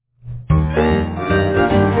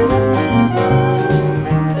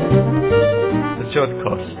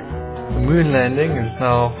moon landing is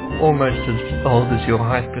now almost as old as your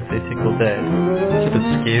hypothetical dad. It's a bit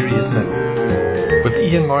scary, isn't it? With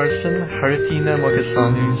Ian Morison, Haritina,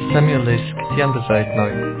 Mogosanu, Samuel Leske, Tian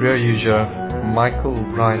Bezuidenhout, Rio Yuja, Michael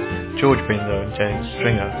Wright, George Bendo and James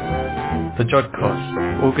Stringer. The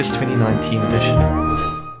Jodcast, August 2019 edition.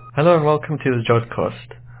 Hello and welcome to the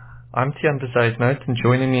Jodcast. I'm Tian Bezuidenhout and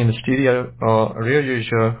joining me in the studio are Rio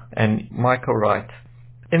Yuja and Michael Wright.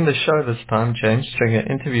 In the show this time, James Stringer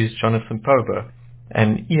interviews Jonathan Pober,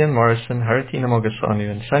 and Ian Morison, Haritina, Mogosanu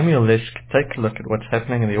and Samuel Leske take a look at what's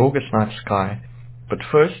happening in the August night sky. But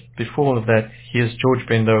first, before all of that, here's George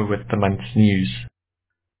Bendo with the month's news.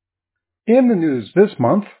 In the news this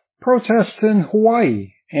month, protests in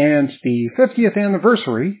Hawaii and the 50th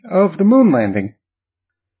anniversary of the moon landing.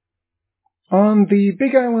 On the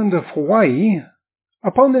Big Island of Hawaii,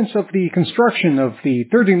 opponents of the construction of the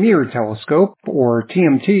 30-meter telescope, or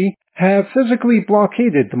TMT, have physically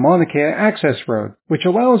blockaded the Mauna Kea access road, which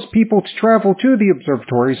allows people to travel to the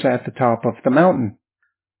observatories at the top of the mountain.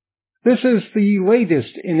 This is the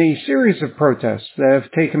latest in a series of protests that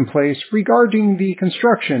have taken place regarding the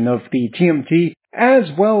construction of the TMT, as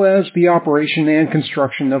well as the operation and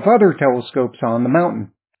construction of other telescopes on the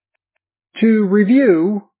mountain. To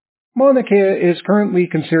review, Mauna Kea is currently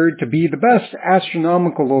considered to be the best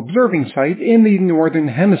astronomical observing site in the Northern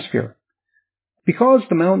Hemisphere. Because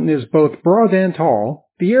the mountain is both broad and tall,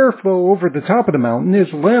 the airflow over the top of the mountain is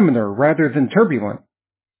laminar rather than turbulent.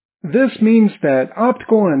 This means that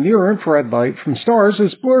optical and near-infrared light from stars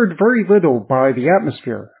is blurred very little by the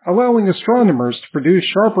atmosphere, allowing astronomers to produce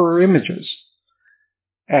sharper images.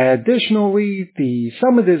 Additionally, the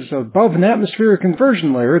summit is above an atmospheric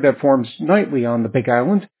conversion layer that forms nightly on the Big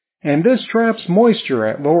Island, and this traps moisture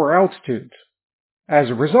at lower altitudes.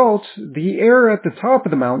 As a result, the air at the top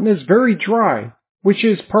of the mountain is very dry, which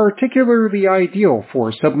is particularly ideal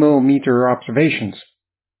for sub-millimeter observations.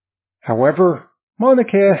 However, Mauna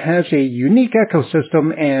Kea has a unique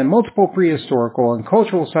ecosystem and multiple prehistorical and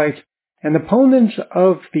cultural sites, and opponents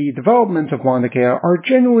of the development of Mauna Kea are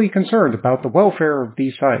genuinely concerned about the welfare of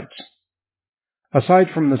these sites.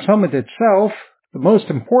 Aside from the summit itself, the most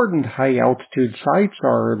important high-altitude sites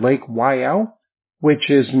are Lake Waiau, which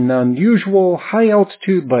is an unusual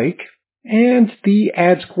high-altitude lake, and the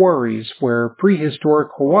Adds Quarries, where prehistoric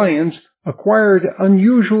Hawaiians acquired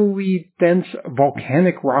unusually dense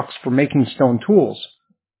volcanic rocks for making stone tools.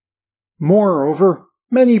 Moreover,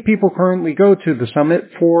 many people currently go to the summit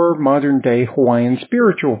for modern-day Hawaiian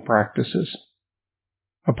spiritual practices.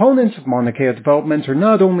 Opponents of Mauna Kea development are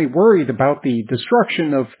not only worried about the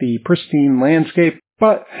destruction of the pristine landscape,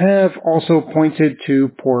 but have also pointed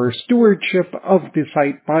to poor stewardship of the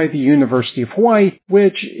site by the University of Hawaii,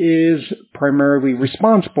 which is primarily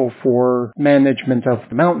responsible for management of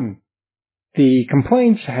the mountain. The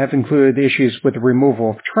complaints have included issues with the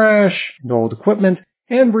removal of trash and old equipment,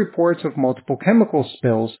 and reports of multiple chemical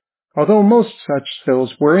spills, although most such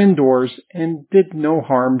spills were indoors and did no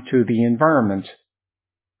harm to the environment.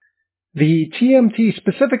 The TMT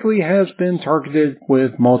specifically has been targeted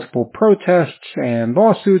with multiple protests and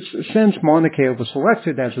lawsuits since Mauna Kea was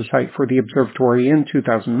selected as a site for the observatory in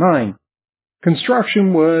 2009.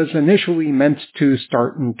 Construction was initially meant to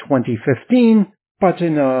start in 2015, but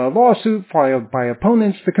in a lawsuit filed by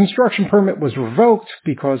opponents, the construction permit was revoked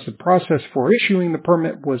because the process for issuing the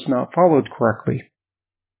permit was not followed correctly.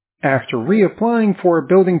 After reapplying for a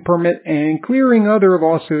building permit and clearing other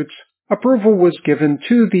lawsuits, approval was given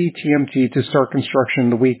to the TMT to start construction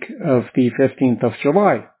the week of the 15th of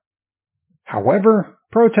July. However,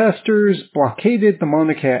 protesters blockaded the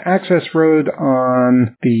Mauna Kea access road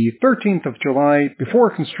on the 13th of July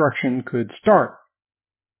before construction could start.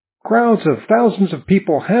 Crowds of thousands of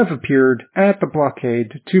people have appeared at the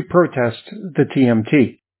blockade to protest the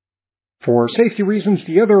TMT. For safety reasons,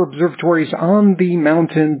 the other observatories on the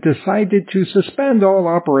mountain decided to suspend all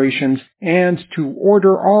operations and to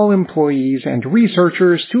order all employees and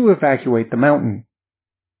researchers to evacuate the mountain.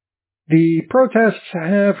 The protests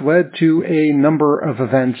have led to a number of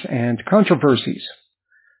events and controversies.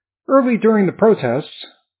 Early during the protests,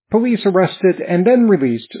 police arrested and then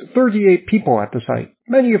released 38 people at the site,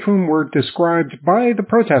 many of whom were described by the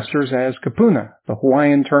protesters as kapuna, the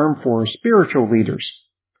Hawaiian term for spiritual leaders.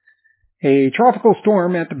 A tropical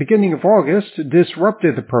storm at the beginning of August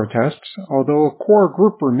disrupted the protests, although a core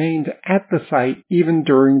group remained at the site even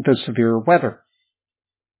during the severe weather.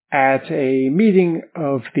 At a meeting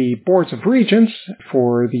of the Boards of Regents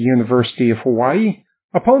for the University of Hawaii,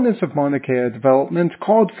 opponents of Mauna Kea development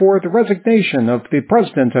called for the resignation of the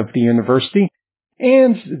president of the university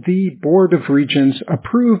and the Board of Regents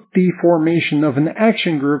approved the formation of an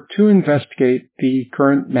action group to investigate the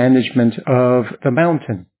current management of the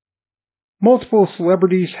mountain. Multiple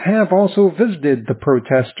celebrities have also visited the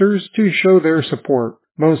protesters to show their support,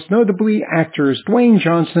 most notably actors Dwayne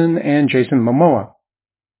Johnson and Jason Momoa.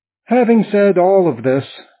 Having said all of this,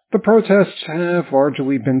 the protests have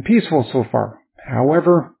largely been peaceful so far.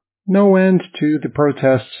 However, no end to the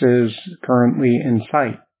protests is currently in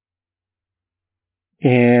sight.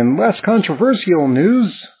 In less controversial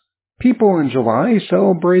news, people in July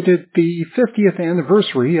celebrated the 50th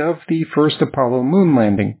anniversary of the first Apollo moon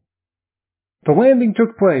landing. The landing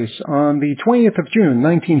took place on the 20th of June,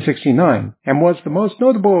 1969, and was the most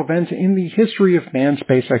notable event in the history of manned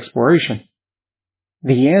space exploration.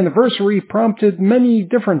 The anniversary prompted many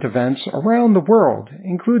different events around the world,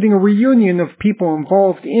 including a reunion of people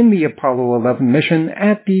involved in the Apollo 11 mission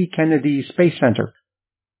at the Kennedy Space Center.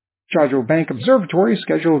 Jodrell Bank Observatory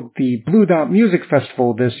scheduled the Blue Dot Music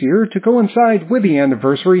Festival this year to coincide with the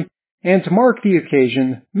anniversary, and to mark the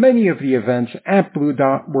occasion, many of the events at Blue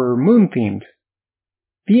Dot were moon-themed.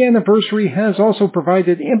 The anniversary has also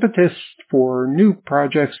provided impetus for new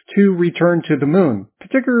projects to return to the moon,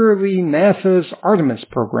 particularly NASA's Artemis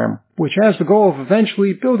program, which has the goal of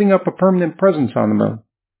eventually building up a permanent presence on the moon.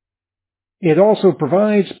 It also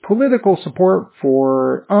provides political support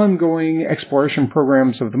for ongoing exploration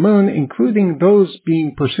programs of the moon, including those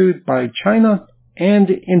being pursued by China and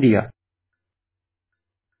India.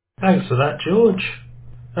 Thanks for that, George.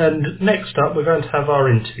 And next up, we're going to have our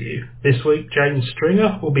interview. This week, James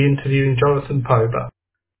Stringer will be interviewing Jonathan Pober.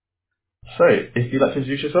 So, if you'd like to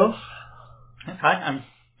introduce yourself? Hi, I'm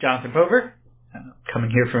Jonathan Pober,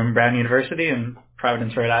 coming here from Brown University in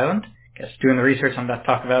Providence, Rhode Island. Guess doing the research I'm about to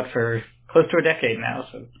talk about for close to a decade now,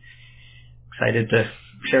 so excited to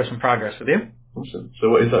share some progress with you. Awesome. So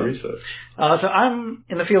what is that research? So I'm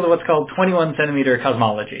in the field of what's called 21 centimeter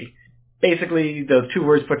cosmology. Basically, those two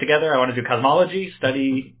words put together, I want to do cosmology,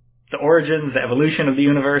 study the origins, the evolution of the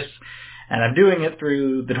universe, and I'm doing it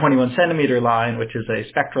through the 21 centimeter line, which is a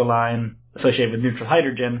spectral line associated with neutral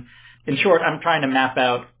hydrogen. In short, I'm trying to map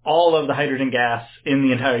out all of the hydrogen gas in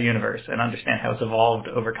the entire universe and understand how it's evolved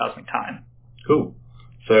over cosmic time. Cool.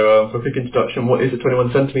 So for a quick introduction, what is a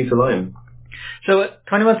 21 centimeter line? So a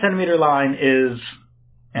 21 centimeter line is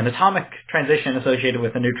an atomic transition associated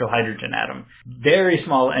with a neutral hydrogen atom. Very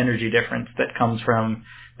small energy difference that comes from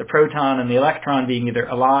the proton and the electron being either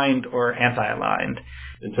aligned or anti-aligned.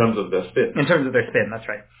 In terms of their spin? In terms of their spin, that's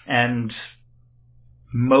right. And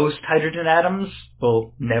most hydrogen atoms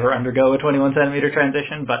will never undergo a 21 centimeter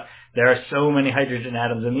transition, but there are so many hydrogen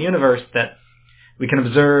atoms in the universe that we can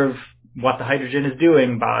observe what the hydrogen is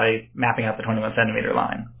doing by mapping out the 21 centimeter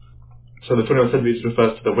line. So the 21 centimeters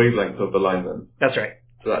refers to the wavelength of the line then? That's right.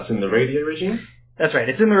 So that's in the radio regime? That's right.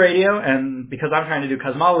 It's in the radio, and because I'm trying to do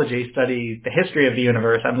cosmology, study the history of the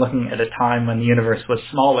universe, I'm looking at a time when the universe was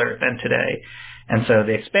smaller than today. And so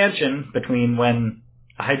the expansion between when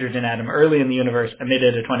a hydrogen atom early in the universe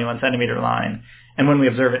emitted a 21 centimeter line, and when we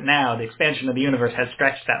observe it now, the expansion of the universe has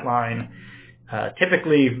stretched that line,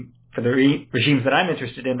 typically for the regimes that I'm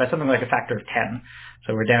interested in, by something like a factor of 10.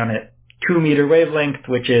 So we're down at 2 meter wavelength,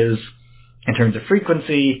 which is, in terms of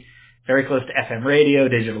frequency, very close to FM radio,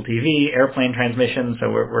 digital TV, airplane transmission, so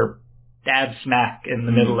we're dab smack in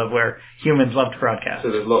the middle of where humans love to broadcast.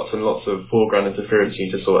 So there's lots and lots of foreground interference you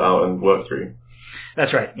need to sort out and work through.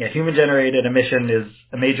 That's right. Yeah, human-generated emission is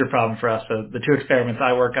a major problem for us. So the two experiments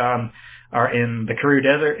I work on are in the Karoo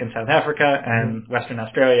Desert in South Africa and Western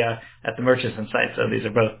Australia at the Murchison site. So these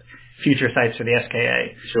are both future sites for the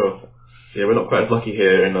SKA. Sure. Yeah, we're not quite as lucky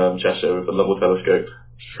here in Cheshire with the Lovell Telescope.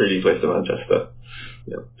 It's really close to Manchester.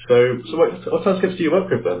 Yeah. So what telescopes do you work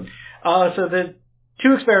with then? So the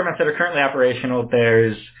two experiments that are currently operational,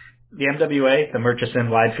 there's the MWA, the Murchison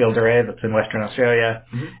Wide Field Array that's in Western Australia,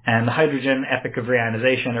 and the Hydrogen Epoch of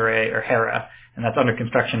Reionization Array, or HERA, and that's under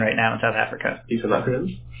construction right now in South Africa. Decent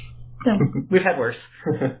acronyms. Yeah, we've had worse.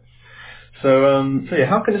 So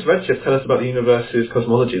how can this redshift tell us about the universe's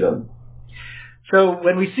cosmology then? So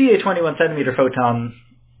when we see a 21 centimeter photon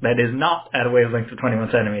that is not at a wavelength of 21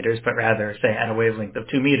 centimeters, but rather, say, at a wavelength of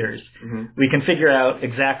 2 meters, we can figure out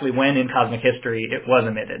exactly when in cosmic history it was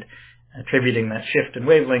emitted, attributing that shift in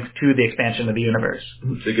wavelength to the expansion of the universe.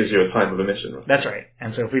 So it gives you a time of emission, right? That's right.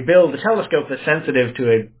 And so if we build a telescope that's sensitive to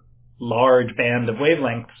a large band of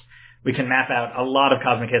wavelengths, we can map out a lot of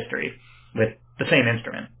cosmic history with the same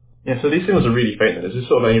instrument. Yeah, so these signals are really faint then. Is this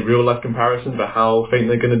sort of any real-life comparison for how faint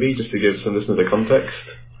they're going to be, just to give some listeners a context?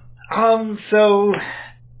 So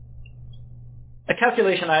a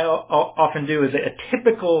calculation I often do is a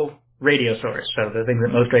typical radio source, so the thing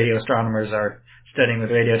that most radio astronomers are studying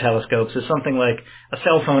with radio telescopes is something like a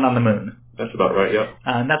cell phone on the moon. That's about right, yeah.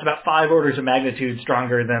 And that's about 5 orders of magnitude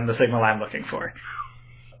stronger than the signal I'm looking for.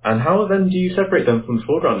 And how then do you separate them from the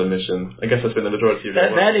foreground emission? I guess that's been the majority of your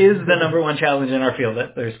work. That is the number one challenge in our field.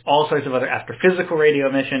 That there's all sorts of other astrophysical radio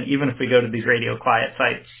emission. Even if we go to these radio quiet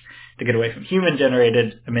sites to get away from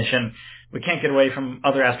human-generated emission, we can't get away from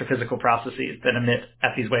other astrophysical processes that emit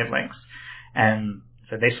at these wavelengths. And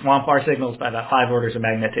so they swamp our signals by about 5 orders of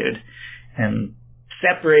magnitude. And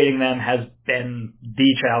separating them has been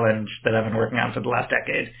the challenge that I've been working on for the last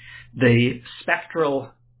decade. The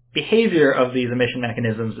spectral behavior of these emission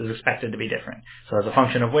mechanisms is expected to be different. So as a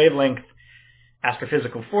function of wavelength,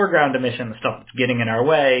 astrophysical foreground emission, the stuff that's getting in our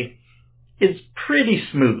way, is pretty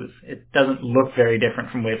smooth. It doesn't look very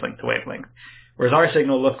different from wavelength to wavelength. Whereas our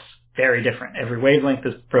signal looks very different. Every wavelength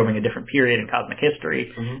is probing a different period in cosmic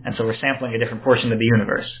history, and so we're sampling a different portion of the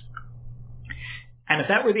universe. And if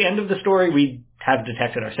that were the end of the story, we'd have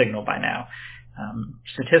detected our signal by now.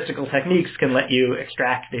 Statistical techniques can let you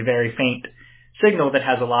extract a very faint signal that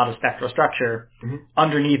has a lot of spectral structure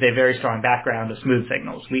underneath a very strong background of smooth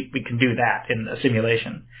signals. We can do that in a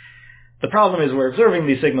simulation. The problem is we're observing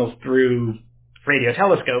these signals through radio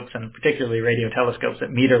telescopes, and particularly radio telescopes at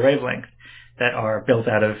meter wavelength that are built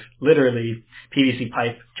out of literally PVC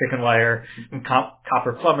pipe, chicken wire,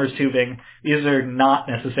 copper plumber's tubing. These are not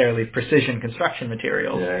necessarily precision construction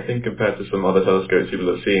materials. Yeah, I think compared to some other telescopes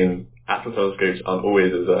people have seen, actual telescopes aren't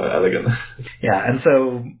always as elegant. Yeah, and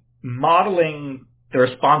so modeling the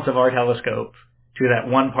response of our telescope to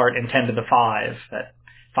that 1 part in 10 to the 5, that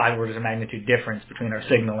 5 orders of magnitude difference between our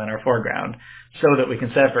signal and our foreground, so that we can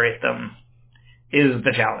separate them, is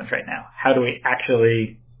the challenge right now. How do we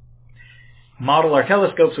actually model our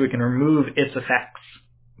telescope so we can remove its effects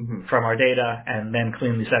from our data and then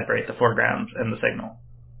cleanly separate the foreground and the signal?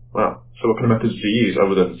 Wow. So what kind of methods do you use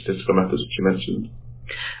other than statistical methods that you mentioned?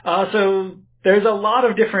 So there's a lot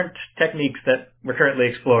of different techniques that we're currently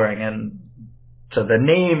exploring, and so the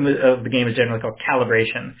name of the game is generally called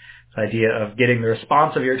calibration. The idea of getting the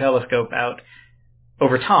response of your telescope out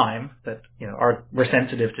over time, that we're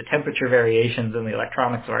sensitive to temperature variations in the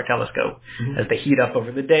electronics of our telescope. As they heat up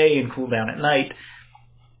over the day and cool down at night,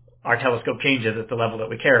 our telescope changes at the level that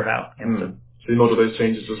we care about. So you model those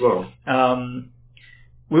changes as well?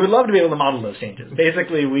 We would love to be able to model those changes.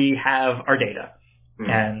 Basically, we have our data,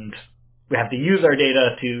 and we have to use our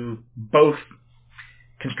data to both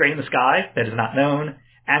constrain the sky that is not known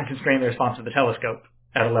and constrain the response of the telescope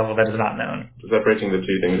at a level that is not known. Separating the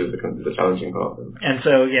two things is the challenging part. And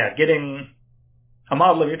so, getting a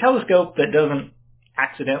model of your telescope that doesn't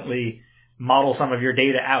accidentally model some of your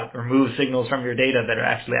data out or move signals from your data that are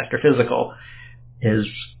actually astrophysical is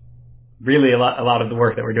really a lot of the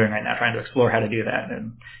work that we're doing right now, trying to explore how to do that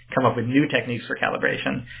and come up with new techniques for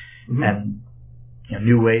calibration and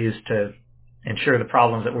new ways to ensure the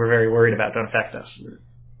problems that we're very worried about don't affect us.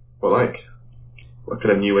 What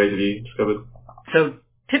kind of new ways have you discovered? So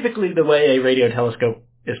typically the way a radio telescope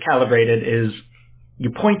is calibrated is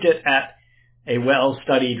you point it at a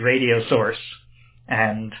well-studied radio source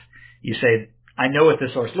and you say, I know what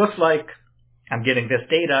this source looks like, I'm getting this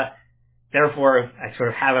data, therefore I sort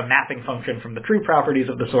of have a mapping function from the true properties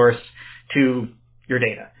of the source to your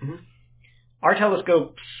data. Our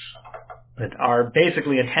telescopes that are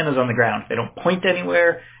basically antennas on the ground. They don't point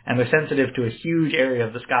anywhere, and they're sensitive to a huge area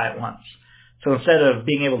of the sky at once. So instead of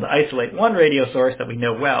being able to isolate one radio source that we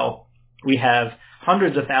know well, we have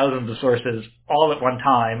hundreds of thousands of sources all at one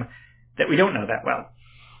time that we don't know that well.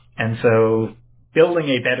 And so building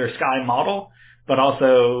a better sky model, but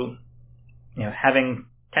also having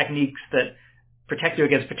techniques that protect you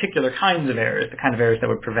against particular kinds of errors, the kind of errors that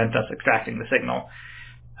would prevent us extracting the signal,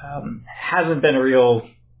 hasn't been a real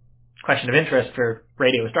question of interest for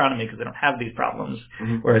radio astronomy because they don't have these problems,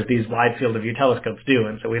 whereas these wide field of view telescopes do,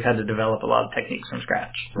 and so we've had to develop a lot of techniques from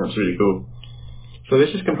scratch. That's really cool. So this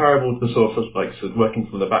is comparable to sort of working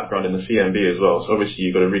from the background in the CMB as well. So obviously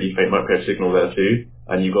you've got a really faint microwave signal there too,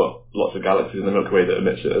 and you've got lots of galaxies in the Milky Way that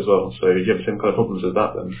emits it as well. So you have the same kind of problems as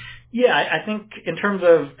that then? Yeah, I think in terms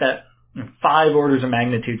of that 5 orders of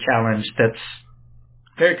magnitude challenge, that's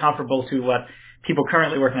very comparable to what people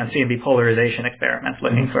currently working on CMB polarization experiments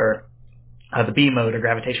looking for the B mode or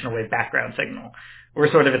gravitational wave background signal.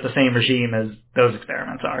 We're sort of at the same regime as those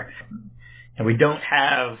experiments are. And we don't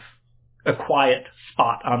have a quiet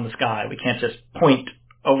spot on the sky. We can't just point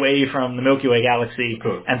away from the Milky Way galaxy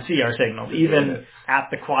and see our signals. Even at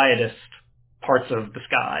the quietest parts of the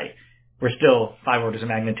sky, we're still 5 orders of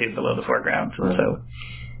magnitude below the foreground. Right.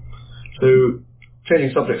 So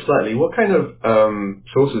changing subject slightly, what kind of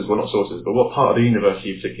sources, well not sources, but what part of the universe are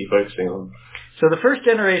you particularly focusing on? So the first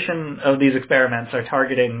generation of these experiments are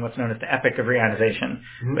targeting what's known as the epoch of reionization,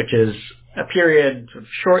 which is a period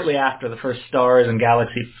shortly after the first stars and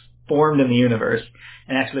galaxies formed in the universe,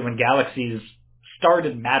 and actually when galaxies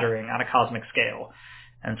started mattering on a cosmic scale.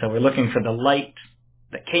 And so we're looking for the light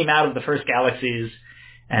that came out of the first galaxies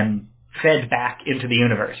and fed back into the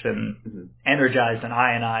universe and energized and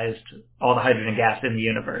ionized all the hydrogen gas in the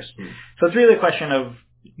universe. So it's really a question of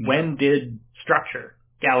when did structure,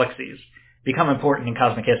 galaxies, become important in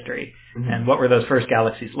cosmic history? And what were those first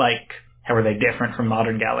galaxies like? How were they different from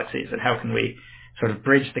modern galaxies? And how can we sort of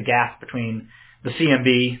bridge the gap between the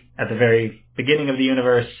CMB at the very beginning of the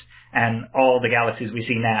universe and all the galaxies we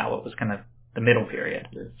see now? It was kind of the middle period.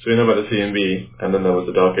 Yeah. So we know about the CMB, and then there was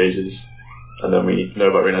the Dark Ages, and then we know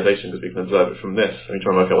about reionization because we can observe it from this, and we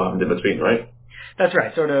try and work out what happened in between, right? That's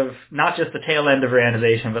right. Sort of not just the tail end of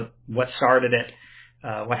reionization, but what started it.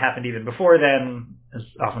 What happened even before then is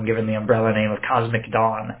often given the umbrella name of cosmic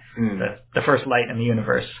dawn, the first light in the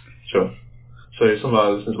universe. Sure. So some of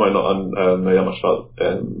our listeners might not know that much about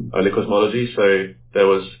early cosmology. So there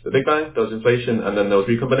was the Big Bang, there was inflation, and then there was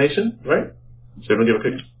recombination, right? So you want to give a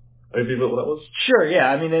quick overview of what that was? Sure, yeah.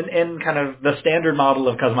 I mean, in kind of the standard model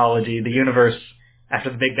of cosmology, the universe after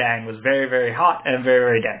the Big Bang was very, very hot and very,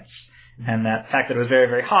 very dense. And that fact that it was very,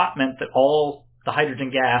 very hot meant that all the hydrogen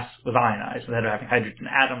gas was ionized. Instead of having hydrogen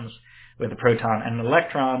atoms with a proton and an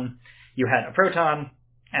electron, you had a proton,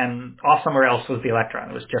 and off somewhere else was the electron.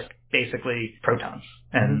 It was just basically protons.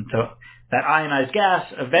 And so that ionized gas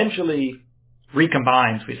eventually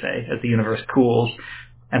recombines, we say, as the universe cools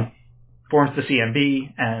and forms the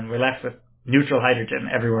CMB, and we're left with neutral hydrogen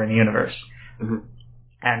everywhere in the universe.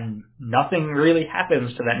 And nothing really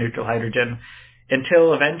happens to that neutral hydrogen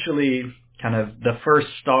until eventually kind of the first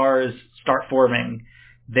stars start forming.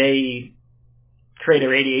 They create a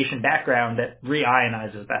radiation background that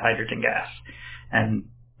reionizes that hydrogen gas. And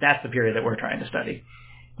that's the period that we're trying to study.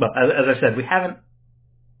 But as I said, we haven't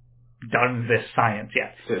done this science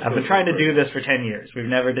yet. I've been trying to do this for 10 years. We've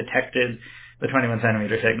never detected the 21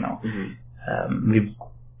 centimeter signal. We've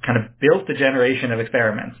kind of built a generation of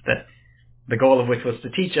experiments that the goal of which was to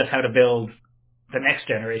teach us how to build the next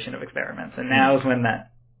generation of experiments. And now is when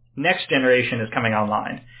that next generation is coming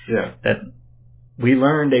online. That we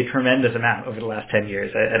learned a tremendous amount over the last 10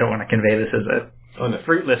 years. I don't want to convey this as a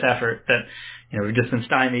fruitless effort that, we've just been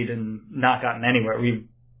stymied and not gotten anywhere. We've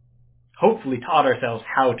hopefully taught ourselves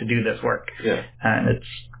how to do this work. And it's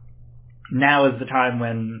now is the time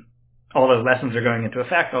when all those lessons are going into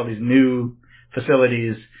effect. All these new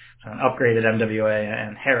facilities, an upgraded MWA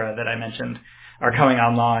and HERA that I mentioned, are coming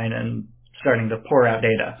online and starting to pour out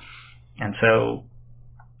data. And so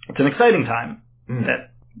it's an exciting time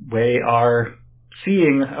that we are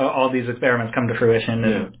seeing all these experiments come to fruition,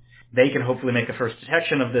 and they can hopefully make a first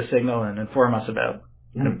detection of this signal and inform us about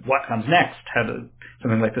what comes next. How does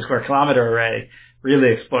something like the square kilometer array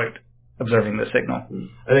really exploit observing the signal?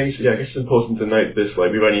 I think, I guess it's important to note this,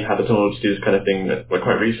 we've only had the technology to do this kind of thing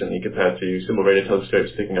quite recently compared to simple radio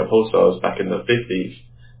telescopes picking up pulsars back in the 50s.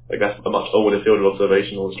 That's a much older field of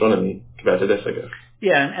observational astronomy compared to this, I guess.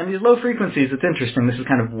 Yeah, and these low frequencies, it's interesting. This is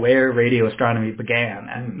kind of where radio astronomy began,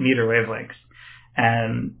 at meter wavelengths.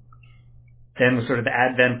 And then with sort of the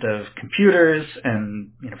advent of computers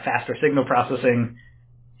and faster signal processing,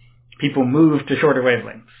 people moved to shorter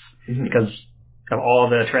wavelengths because of all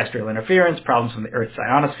the terrestrial interference, problems from the Earth's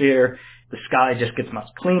ionosphere. The sky just gets much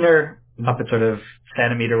cleaner up at sort of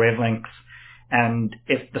centimeter wavelengths. And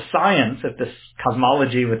if this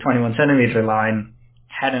cosmology with 21 centimeter line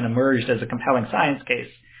hadn't emerged as a compelling science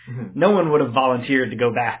case, no one would have volunteered to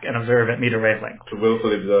go back and observe at meter wavelength. To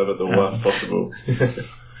willfully observe at the worst possible.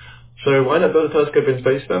 So why not build a telescope in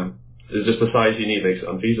space then? Is it just the size you need makes it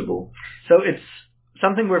unfeasible? So it's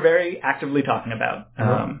something we're very actively talking about.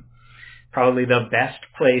 Probably the best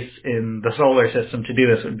place in the solar system to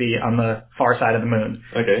do this would be on the far side of the moon.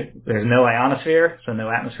 Okay. There's no ionosphere, so no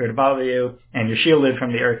atmosphere to bother you, and you're shielded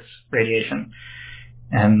from the Earth's radiation.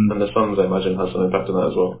 And the sun, I imagine, has some impact on that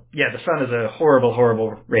as well. Yeah, the sun is a horrible,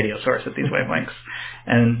 horrible radio source at these wavelengths.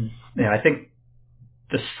 And I think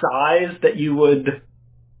the size that you would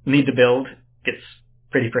need to build gets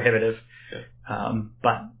pretty prohibitive.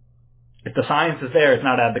 But if the science is there, it's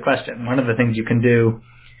not out of the question. One of the things you can do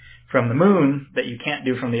from the moon that you can't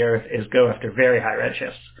do from the Earth is go after very high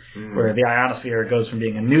redshifts, where the ionosphere goes from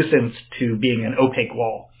being a nuisance to being an opaque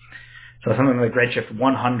wall. So something like redshift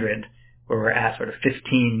 100, where we're at sort of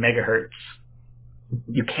 15 megahertz,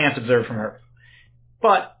 you can't observe from Earth.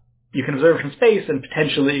 But you can observe from space and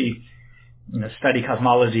potentially study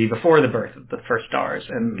cosmology before the birth of the first stars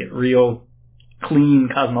and get real clean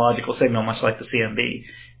cosmological signal, much like the CMB.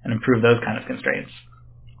 and improve those kind of constraints.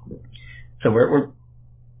 So we're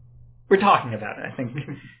talking about it. I think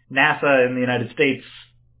NASA in the United States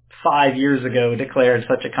 5 years ago declared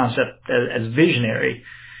such a concept as visionary,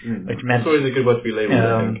 which meant... That's always a good word to be labeled,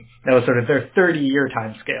 I think. That was sort of their 30-year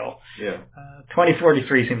time scale. Yeah.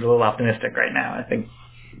 2043 seems a little optimistic right now. I think,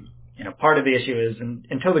 part of the issue is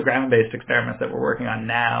until the ground-based experiments that we're working on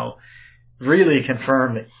now really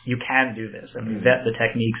confirm that you can do this, and we vet the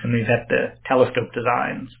techniques and we vet the telescope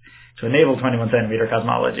designs to enable 21-centimeter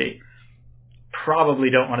cosmology, probably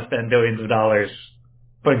don't want to spend billions of dollars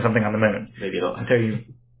putting something on the moon. Maybe not. Until you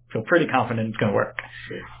feel pretty confident it's going to work.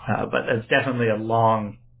 Yeah. But it's definitely a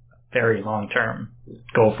very long-term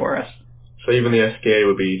goal for us. So even the SKA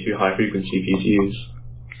would be too high-frequency PCUs?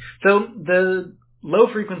 So the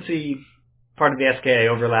low-frequency part of the SKA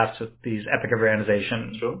overlaps with these epoch of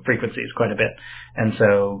ionization frequencies quite a bit. And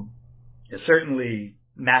so certainly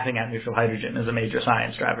mapping out neutral hydrogen is a major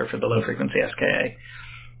science driver for the low-frequency SKA.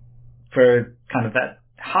 For kind of that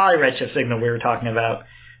high redshift signal we were talking about,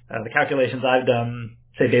 the calculations I've done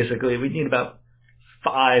say basically we need about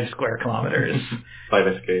 5 square kilometers 5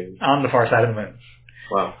 SKAs on the far side of the moon.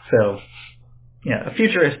 Wow. So, a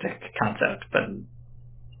futuristic concept, but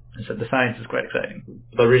as I said, the science is quite exciting.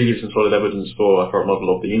 That really gives some solid evidence for a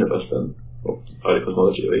model of the universe then, or by the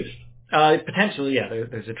cosmology at least. Potentially, yeah.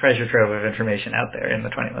 There's a treasure trove of information out there in the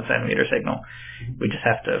 21-centimeter signal. We just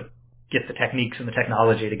have to get the techniques and the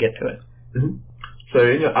technology to get to it. Mm-hmm. So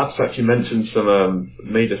in your abstract, you mentioned some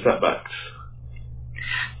major setbacks.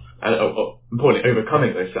 And importantly,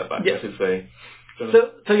 overcoming those setbacks, I should say.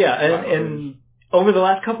 And over the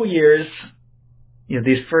last couple of years,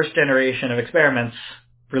 these first generation of experiments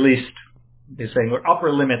released, they're saying we're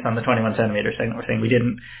upper limits on the 21-centimeter signal. We're saying we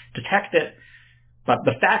didn't detect it, but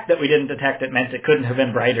the fact that we didn't detect it meant it couldn't have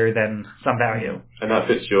been brighter than some value. And that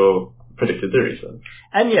fits your predicted theories then?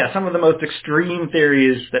 And some of the most extreme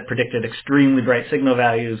theories that predicted extremely bright signal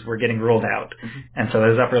values were getting ruled out. Mm-hmm. And so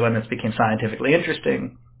those upper limits became scientifically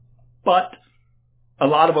interesting. But a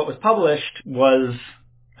lot of what was published was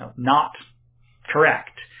not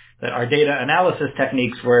correct. That our data analysis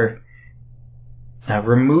techniques were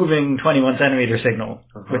removing 21-centimeter signal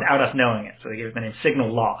without us knowing it. So they gave it the name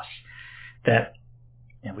signal loss. That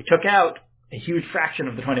we took out a huge fraction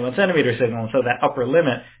of the 21-centimeter signal, and so that upper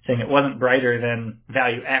limit, saying it wasn't brighter than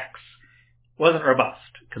value X, wasn't robust,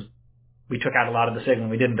 because we took out a lot of the signal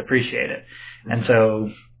and we didn't appreciate it. Mm-hmm. And so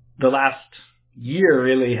the last year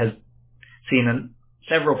really has seen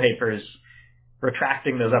several papers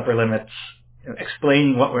retracting those upper limits,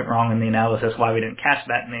 explaining what went wrong in the analysis, why we didn't catch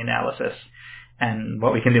that in the analysis, and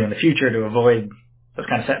what we can do in the future to avoid those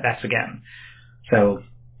kind of setbacks again. So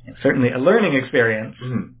certainly a learning experience,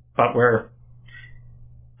 but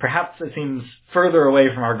perhaps it seems further away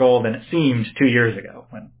from our goal than it seemed 2 years ago,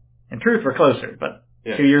 when in truth we're closer, but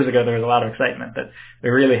 2 years ago there was a lot of excitement that we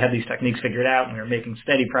really had these techniques figured out and we were making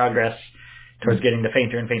steady progress towards getting to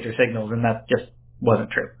fainter and fainter signals, and that just wasn't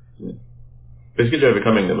true. Yeah. But it's good to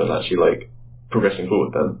overcoming them and actually progressing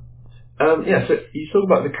forward then. So you talk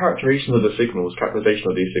about the characterization of these signals.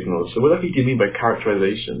 So what exactly do you mean by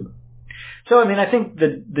characterization? So, I think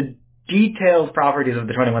the detailed properties of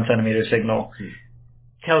the 21-centimeter signal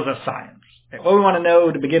tells us science. What we want to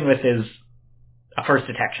know to begin with is a first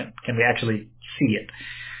detection. Can we actually see it?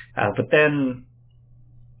 But then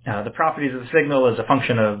the properties of the signal as a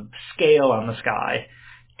function of scale on the sky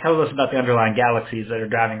tells us about the underlying galaxies that are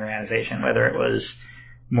driving ionization, whether it was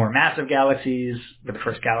more massive galaxies, were the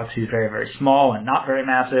first galaxies very, very small and not very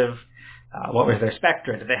massive? What was their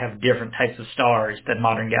spectra? Did they have different types of stars than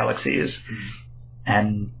modern galaxies?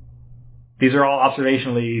 And these are all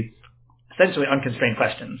observationally, essentially unconstrained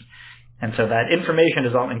questions. And so that information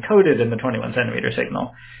is all encoded in the 21-centimeter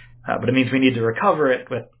signal. But it means we need to recover it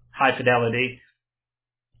with high fidelity.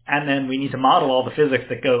 And then we need to model all the physics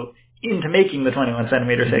that go into making the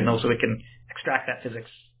 21-centimeter signal so we can extract that physics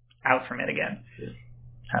out from it again.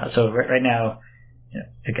 So right now,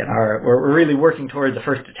 again, we're really working towards the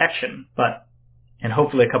first detection, but in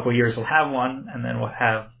hopefully a couple of years we'll have one, and then we'll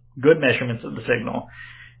have good measurements of the signal.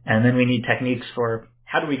 And then we need techniques for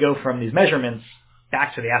how do we go from these measurements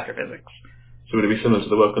back to the astrophysics. So would it be similar to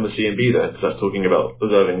the work on the CMB there? Because that's talking about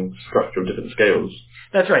observing structure of different scales.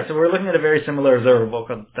 That's right. So we're looking at a very similar observable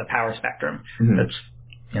called the power spectrum. Mm-hmm.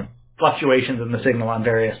 That's fluctuations in the signal on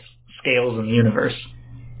various scales in the universe.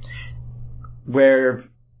 Where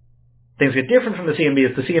things get different from the CMB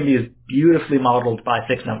is the CMB is beautifully modeled by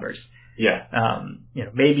 6 numbers. Yeah.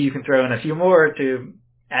 Maybe you can throw in a few more to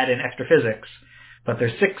add in extra physics, but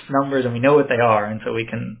there's 6 numbers and we know what they are, and so we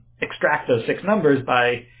can extract those 6 numbers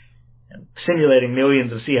by simulating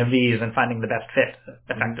millions of CMVs and finding the best fit,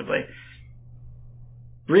 effectively.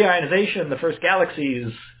 Reionization, the first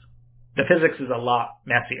galaxies, the physics is a lot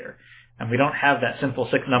messier, and we don't have that simple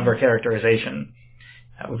 6-number characterization.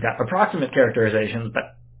 We've got approximate characterizations,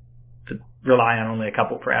 but to rely on only a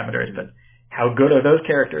couple parameters. But how good are those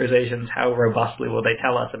characterizations? How robustly will they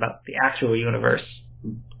tell us about the actual universe?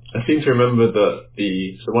 I seem to remember that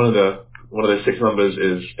one of those 6 numbers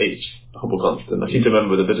is h, the Hubble constant. I seem to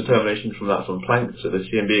remember that the determination from that from Planck, so the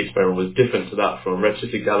CMB experiment, was different to that from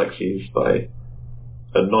redshifted galaxies by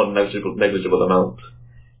a non-negligible amount.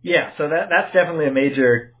 Yeah, so that's definitely a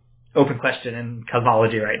major open question in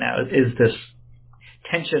cosmology right now, is this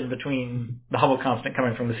tension between the Hubble constant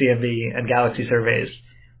coming from the CMB and galaxy surveys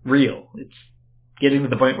real? It's getting to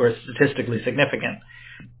the point where it's statistically significant.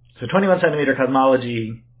 So 21 centimeter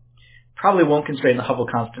cosmology probably won't constrain the Hubble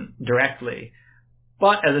constant directly,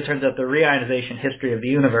 but as it turns out, the reionization history of the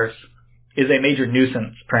universe is a major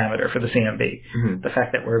nuisance parameter for the CMB. Mm-hmm. The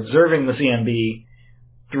fact that we're observing the CMB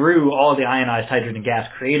through all the ionized hydrogen gas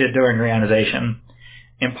created during reionization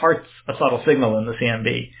imparts a subtle signal in the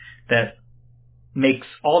CMB that makes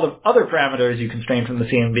all the other parameters you constrain from the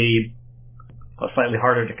CMB slightly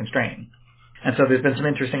harder to constrain. And so there's been some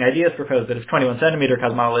interesting ideas proposed that if 21 centimeter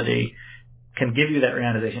cosmology can give you that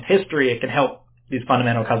reionization history, it can help these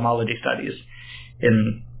fundamental cosmology studies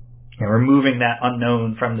in removing that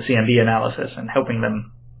unknown from the CMB analysis and helping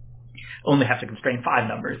them only have to constrain 5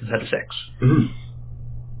 numbers instead of 6. Mm-hmm.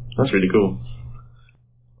 That's really cool.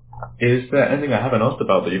 Is there anything I haven't asked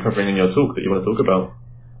about that you're covering in your talk that you want to talk about?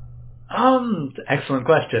 Excellent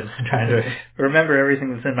question. I'm trying to remember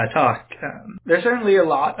everything that's in my talk. There's certainly a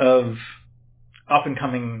lot of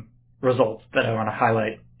up-and-coming results that I want to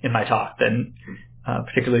highlight in my talk. And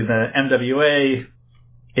particularly the MWA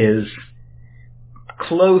is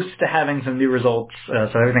close to having some new results.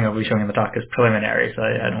 So everything I'll be showing in the talk is preliminary, so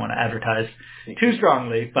I don't want to advertise too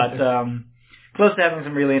strongly. But close to having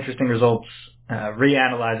some really interesting results,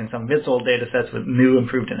 reanalyzing some of its old data sets with new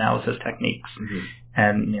improved analysis techniques, mm-hmm.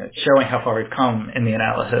 and showing how far we've come in the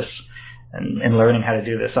analysis and learning how to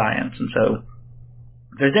do this science. And so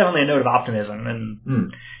there's definitely a note of optimism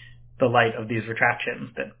in the light of these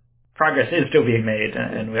retractions that progress is still being made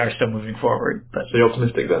and we are still moving forward. But so you're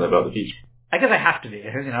optimistic then about the future? I guess I have to be.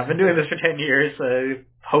 I've been doing this for 10 years. I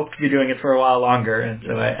hope to be doing it for a while longer, and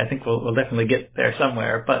so I think we'll definitely get there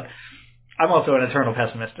somewhere. But I'm also an eternal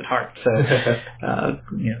pessimist at heart, so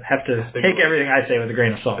have to take everything I say with a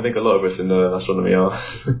grain of salt. I think a lot of us in astronomy are.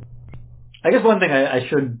 I guess one thing I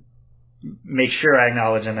should make sure I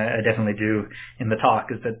acknowledge, and I definitely do in the talk,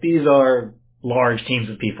 is that these are large teams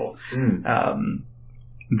of people.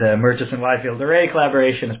 The Murchison-Wide Array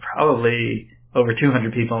collaboration is probably over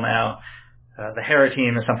 200 people now. The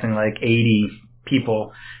Haritina is something like 80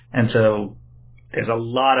 people, and so there's a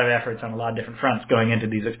lot of efforts on a lot of different fronts going into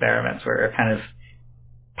these experiments. We're kind of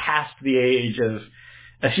past the age of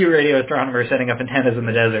a few radio astronomers setting up antennas in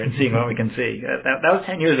the desert and seeing what we can see. That was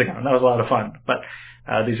 10 years ago, and that was a lot of fun. But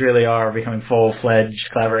these really are becoming full-fledged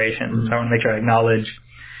collaborations. So I want to make sure I acknowledge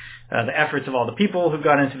the efforts of all the people who've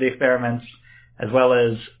gone into the experiments, as well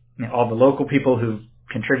as all the local people who've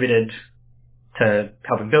contributed to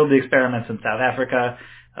helping build the experiments in South Africa,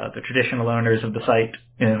 the traditional owners of the site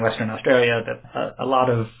in Western Australia, a lot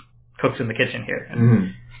of cooks in the kitchen here.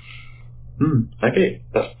 Okay,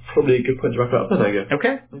 that's probably a good point to wrap it up then, I guess.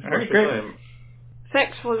 Okay, all right, great.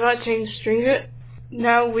 Thanks for that, James Stringer.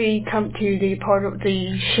 Now we come to the part of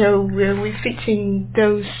the show where we fit in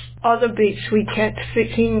those other bits we can't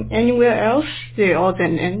fit in anywhere else, the odds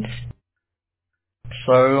and ends.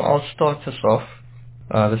 So I'll start us off.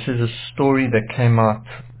 This is a story that came out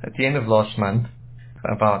at the end of last month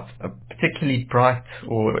about a particularly bright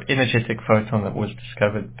or energetic photon that was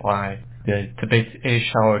discovered by the Tibet air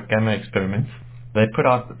shower gamma experiment. They put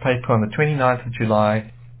out the paper on the 29th of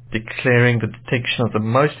July declaring the detection of the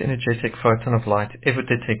most energetic photon of light ever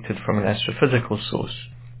detected from an astrophysical source.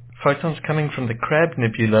 Photons coming from the Crab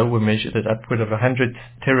Nebula were measured at upward of 100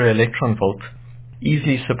 tera-electron volt,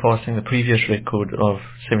 easily surpassing the previous record of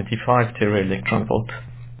 75 tera-electron volt.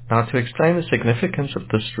 Now, to explain the significance of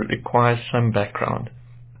this requires some background.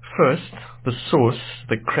 First, the source,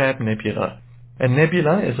 the Crab Nebula. A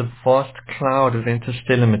nebula is a vast cloud of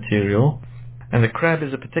interstellar material, and the Crab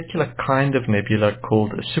is a particular kind of nebula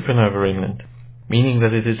called a supernova remnant, meaning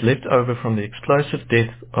that it is left over from the explosive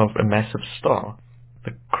death of a massive star.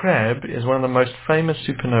 The Crab is one of the most famous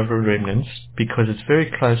supernova remnants because it's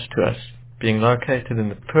very close to us, being located in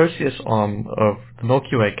the Perseus arm of the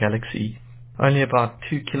Milky Way galaxy, only about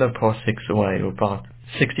 2 kiloparsecs away, or about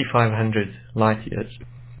 6,500 light years.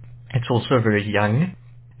 It's also very young,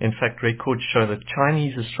 In fact, records show that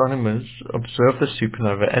Chinese astronomers observed the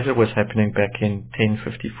supernova as it was happening back in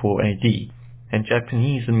 1054 AD, and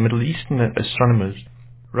Japanese and Middle Eastern astronomers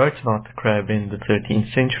wrote about the crab in the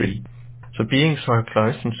 13th century. So being so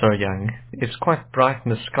close and so young, it's quite bright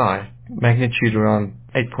in the sky, magnitude around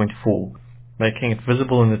 8.4, making it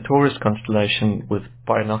visible in the Taurus constellation with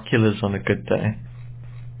binoculars on a good day.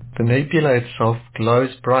 The nebula itself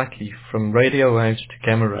glows brightly from radio waves to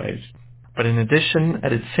gamma rays, but in addition,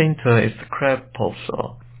 at its center is the crab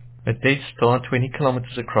pulsar, a dead star 20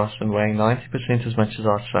 kilometers across and weighing 90% as much as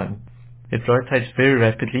our Sun. It rotates very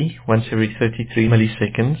rapidly, once every 33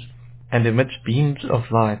 milliseconds, and emits beams of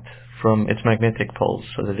light from its magnetic poles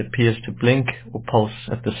so that it appears to blink or pulse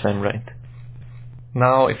at the same rate.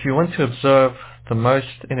 Now, if you want to observe the most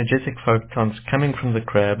energetic photons coming from the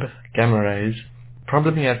crab, gamma rays, the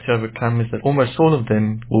problem you have to overcome is that almost all of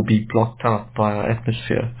them will be blocked out by our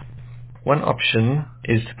atmosphere. One option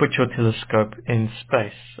is to put your telescope in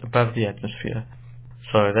space above the atmosphere.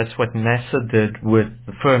 So that's what NASA did with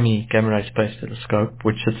the Fermi Gamma Ray Space Telescope,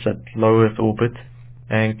 which sits at low Earth orbit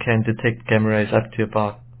and can detect gamma rays up to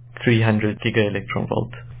about 300 gigaelectron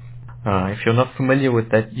volt. If you're not familiar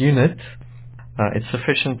with that unit, it's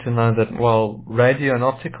sufficient to know that while radio and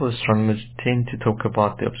optical astronomers tend to talk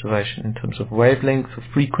about the observation in terms of wavelength or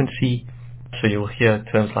frequency, so you'll hear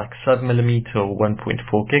terms like submillimeter or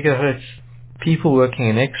 1.4 gigahertz, people working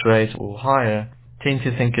in X-rays or higher tend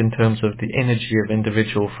to think in terms of the energy of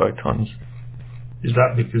individual photons. Is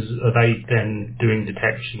that because are they then doing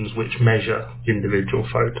detections which measure individual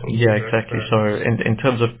photons? Yeah, exactly. So in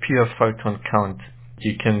terms of pure photon count,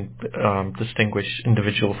 you can distinguish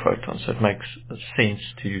individual photons. So it makes sense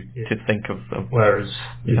to think of them. Whereas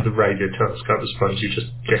with the radio telescope, I suppose you're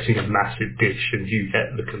just getting a massive dish and you get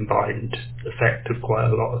the combined effect of quite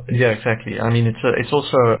a lot of things. Yeah, exactly. I mean, it's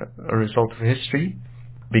also a result of history,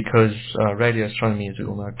 because radio astronomy, as we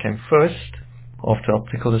all know, came first after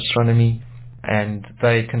optical astronomy, and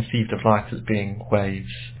they conceived of light as being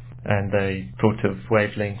waves, and they thought of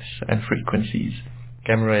wavelengths and frequencies.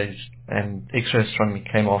 Gamma rays and X-ray astronomy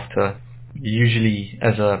came after, usually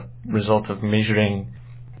as a result of measuring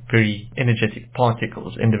very energetic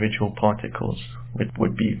particles, individual particles, which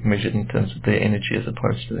would be measured in terms of their energy as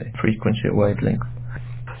opposed to their frequency or wavelength.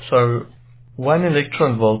 So 1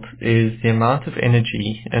 electron volt is the amount of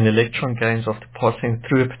energy an electron gains after passing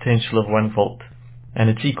through a potential of 1 volt, and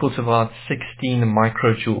it's equal to about 16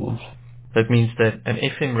 microjoules. That means that an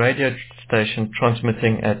FM radio station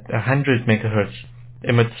transmitting at 100 megahertz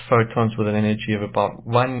emits photons with an energy of about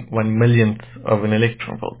 1/1,000,000th of an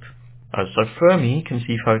electron volt. So Fermi can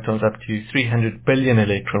see photons up to 300 billion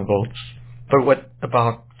electron volts. But what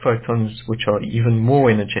about photons which are even more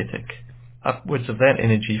energetic? Upwards of that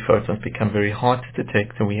energy, photons become very hard to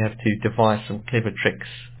detect, and we have to devise some clever tricks.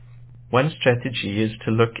 One strategy is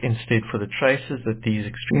to look instead for the traces that these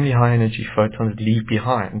extremely high energy photons leave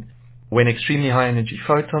behind. When extremely high energy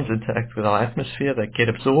photons interact with our atmosphere, they get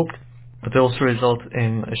absorbed, but they also result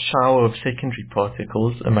in a shower of secondary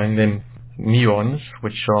particles, among them muons,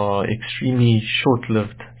 which are extremely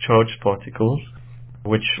short-lived charged particles,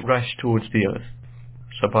 which rush towards the Earth.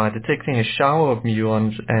 So by detecting a shower of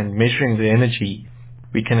muons and measuring the energy,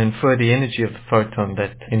 we can infer the energy of the photon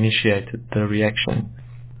that initiated the reaction.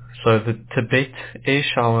 So the Tibet air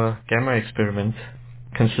shower gamma experiment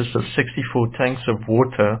consists of 64 tanks of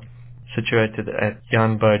water situated at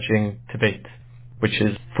Yanbajing, Tibet, which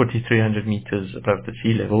is 4,300 meters above the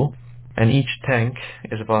sea level, and each tank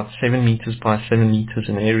is about 7 meters by 7 meters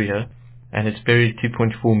in area, and it's buried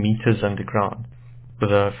 2.4 meters underground,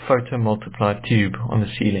 with a photomultiplier tube on the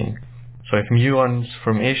ceiling. So if muons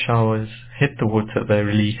from air showers hit the water, they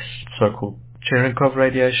release so-called Cherenkov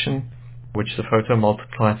radiation, which the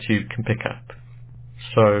photomultiplier tube can pick up.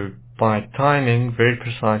 So by timing very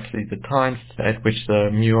precisely the times at which the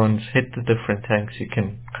muons hit the different tanks, you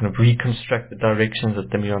can kind of reconstruct the directions that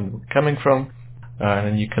the muons were coming from,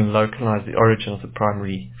 and you can localize the origin of the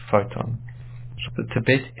primary photon. So the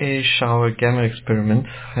Tibet air shower gamma experiment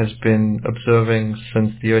has been observing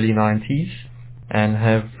since the early 90s and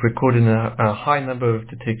have recorded a high number of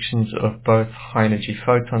detections of both high energy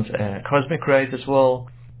photons and cosmic rays as well.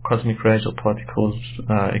 Cosmic rays or particles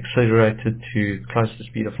accelerated to close to the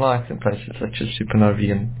speed of light in places such as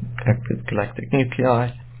supernovae and active galactic nuclei.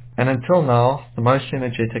 And until now, the most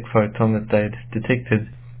energetic photon that they'd detected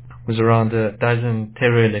was around a dozen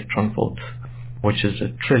teraelectron volts, which is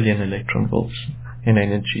 1 trillion electron volts in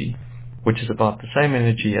energy, which is about the same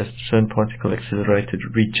energy as the CERN particle accelerator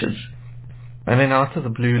reaches. And then out of the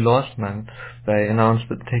blue last month, they announced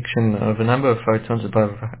the detection of a number of photons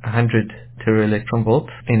above 100 teraelectron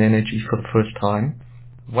volts in energy for the first time.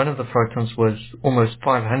 one of the photons was almost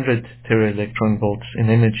 500 teraelectron volts in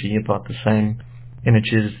energy, about the same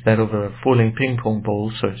energy as that of a falling ping pong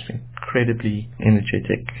ball, so it's incredibly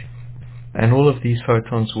energetic. And all of these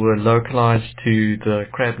photons were localized to the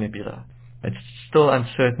Crab Nebula. It's still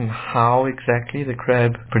uncertain how exactly the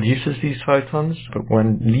Crab produces these photons, but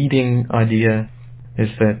one leading idea is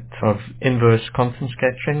that of inverse constant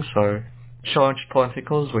scattering, so charged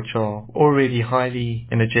particles which are already highly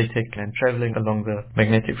energetic and traveling along the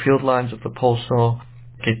magnetic field lines of the pulsar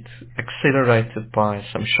get accelerated by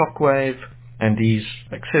some shock wave, and these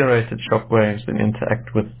accelerated shock waves then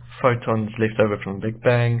interact with photons left over from the Big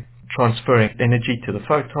Bang, transferring energy to the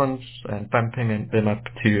photons and bumping them up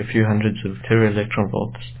to a few hundreds of teraelectron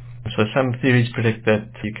volts. So some theories predict that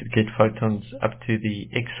you could get photons up to the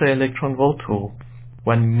exaelectron volt or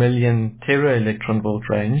 1 million teraelectron volt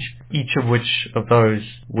range, each of which of those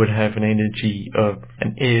would have an energy of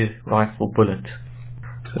an air rifle bullet.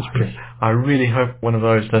 I really hope one of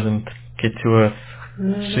those doesn't get to Earth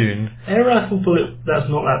soon. Air rifle bullet, that's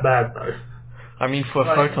not that bad though. I mean, for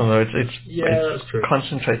a photon though, it's that's true.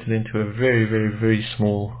 concentrated into a very, very, very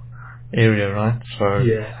small area, right? So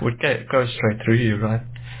it would go straight through you, right?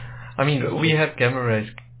 I mean, we have gamma rays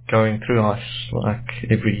going through us like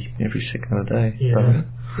every second of the day. Yeah,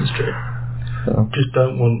 that's true. So. Just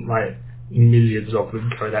don't want like millions of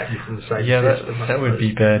them going at you from the same system. That would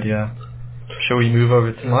be bad, yeah. Shall we move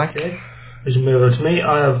over to Mike? Okay. As we move over to me,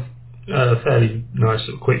 I have a fairly nice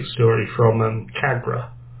quick story from CAGRA,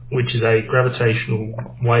 which is a gravitational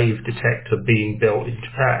wave detector being built in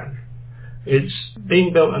Japan. It's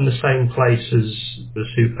being built in the same place as the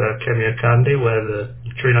Super Kamiokande, where the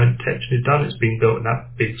neutrino detection is done. It's being built in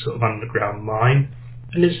that big sort of underground mine.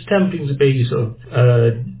 And it's attempting to be sort of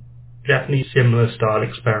a Japanese similar style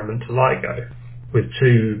experiment to LIGO, with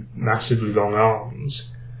two massively long arms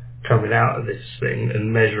coming out of this thing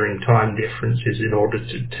and measuring time differences in order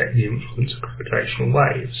to detect the influence of gravitational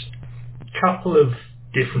waves. A couple of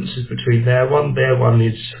differences between their one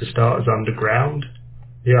is, for starters, underground.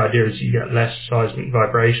 The idea is you get less seismic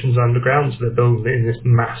vibrations underground, so they're building it in this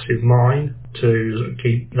massive mine to sort of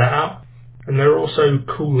keep that up. And they're also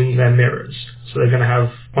cooling their mirrors. So they're going to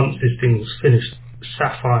have, once this thing's finished,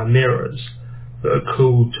 sapphire mirrors that are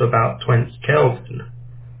cooled to about 20 Kelvin.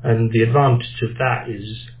 And the advantage of that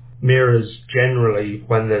is mirrors generally,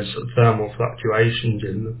 when there's sort of thermal fluctuations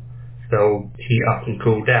in them, they'll heat up and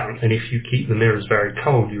cool down. And if you keep the mirrors very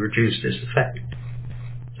cold, you reduce this effect.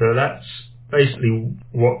 So that's basically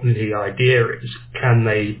what the idea is. Can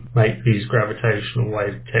they make these gravitational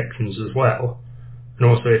wave detections as well? And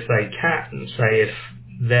also, if they can, say if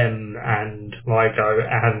them and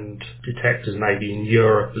LIGO and detectors maybe in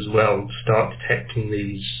Europe as well start detecting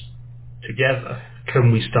these together,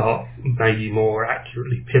 can we start maybe more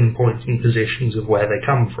accurately pinpointing positions of where they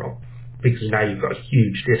come from? Because now you've got a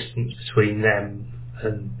huge distance between them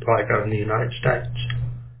and LIGO in the United States.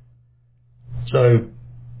 So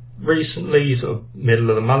recently, sort of middle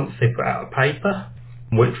of the month, they put out a paper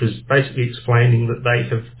which was basically explaining that they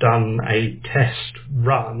have done a test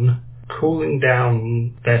run cooling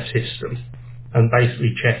down their system and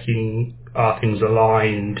basically checking, are things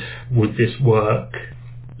aligned, would this work?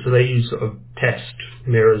 So they use sort of test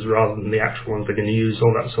mirrors rather than the actual ones they're going to use,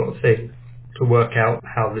 all that sort of thing, to work out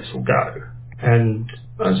how this will go. And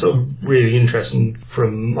that's sort of really interesting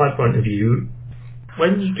from my point of view.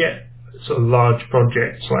 When you get sort of large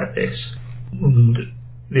projects like this, and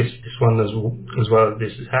this one as well,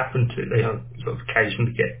 this has happened to, they have sort of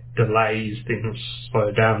occasionally get delays, things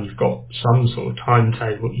slow down, you've got some sort of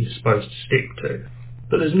timetable you're supposed to stick to.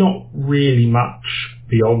 But there's not really much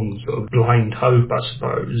beyond sort of blind hope, I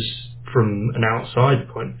suppose, from an outside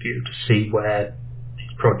point of view to see where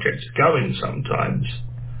these projects are going sometimes.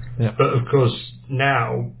 Yeah. But of course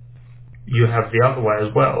now you have the other way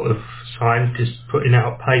as well, of scientists putting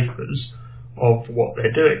out papers of what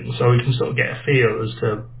they're doing, so we can sort of get a feel as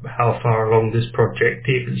to how far along this project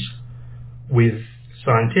is with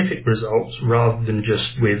scientific results, rather than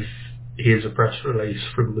just with here's a press release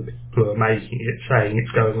from the people who are making it saying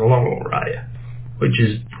it's going along all right, which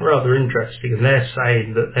is rather interesting. And they're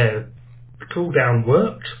saying that the cool down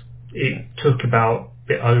worked. It took about a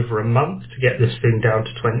bit over a month to get this thing down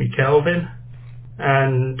to 20 Kelvin,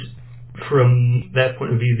 and from their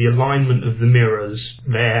point of view, the alignment of the mirrors,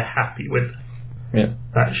 they're happy with. Yeah.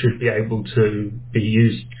 That should be able to be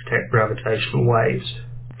used to detect gravitational waves.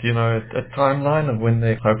 Do you know a timeline of when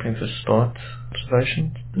they're hoping to start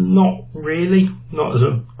observations? Not really. Not as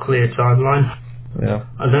a clear timeline. Yeah.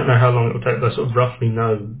 I don't know how long it will take, but I sort of roughly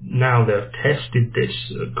know now they've tested this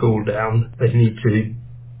cool down. They need to,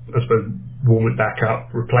 I suppose, warm it back up,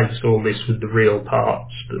 replace all this with the real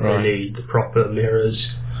parts that they need, the proper mirrors,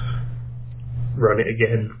 run it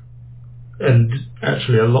again. And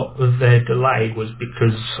actually a lot of their delay was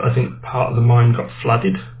because I think part of the mine got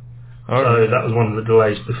flooded. So that was one of the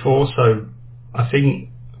delays before. So I think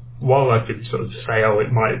while I could sort of say,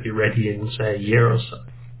 it might be ready in, say, a year or so,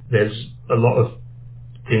 there's a lot of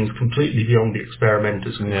things completely beyond the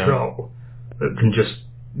experimenter's control that can just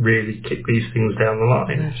really kick these things down the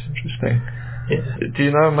line. That's interesting. Yeah. Do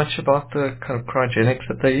you know much about the kind of cryogenics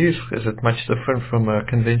that they use? Is it much different from a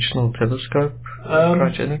conventional telescope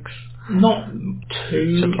cryogenics? Not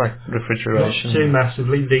too... Just like refrigeration? Not too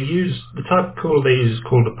massively. They use... The type of cooler they use is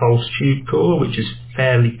called a pulse tube cooler, which is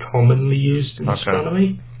fairly commonly used in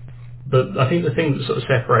astronomy. But I think the thing that sort of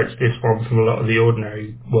separates this one from a lot of the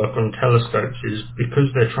ordinary work on telescopes is because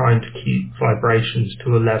they're trying to keep vibrations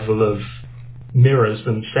to a level of mirrors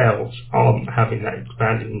themselves aren't having that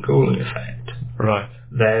expanding and cooling effect. Right.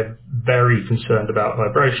 They're very concerned about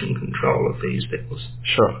vibration control of these things.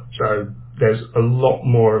 Sure. So there's a lot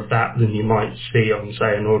more of that than you might see on,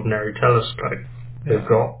 say, an ordinary telescope. They've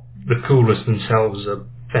got the coolers themselves are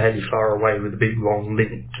fairly far away with a big long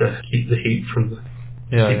link to keep the heat from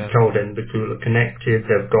the cold end of the cooler connected.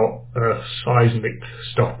 They've got a seismic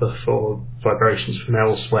stopper for vibrations from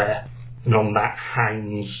elsewhere, and on that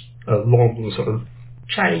hangs a long sort of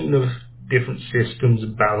chain of different systems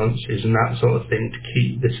and balances and that sort of thing to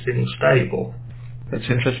keep this thing stable. That's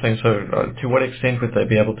interesting. So to what extent would they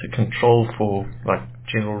be able to control for like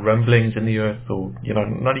general rumblings in the earth, or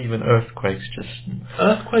not even earthquakes, just...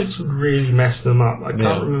 Earthquakes would really mess them up. I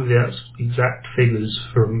can't remember the exact figures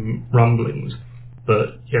from rumblings,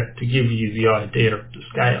 but to give you the idea of the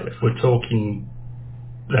scale, if we're talking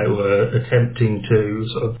they were attempting to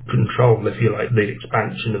sort of control, if you like, the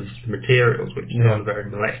expansion of the materials, which is on a very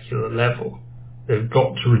molecular level. They've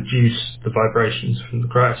got to reduce the vibrations from the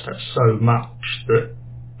cryostat so much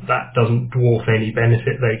that doesn't dwarf any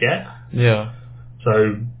benefit they get. Yeah.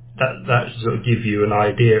 So that should sort of give you an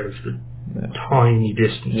idea of the tiny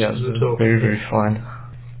distances we're talking. Very, very fine.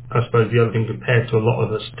 I suppose the other thing, compared to a lot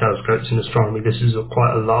of us telescopes in astronomy, this is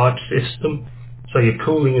quite a large system. So you're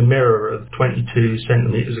cooling a mirror of 22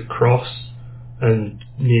 centimetres across and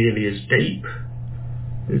nearly as deep.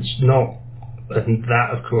 It's not, and that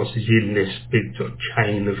of course is in this big sort of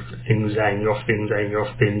chain of things hanging off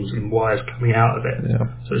things and wires coming out of it. Yeah.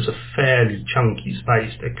 So it's a fairly chunky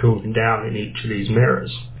space they're cooling down in each of these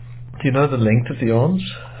mirrors. Do you know the length of the arms?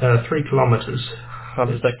 3 kilometres. How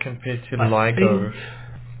does that compare to LIGO?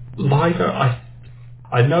 LIGO,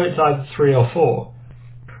 I know it's either 3 or 4.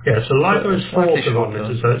 Yeah, so LIGO is 4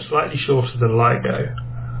 kilometres, so it's slightly shorter than LIGO.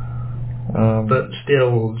 But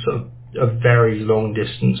still sort of a very long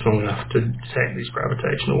distance, long enough to detect these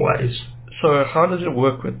gravitational waves. So how does it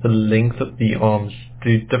work with the length of the arms?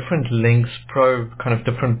 Do different lengths probe kind of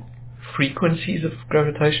different frequencies of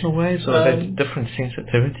gravitational waves, or are they different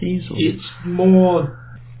sensitivities? Or? It's more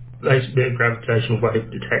basically a gravitational wave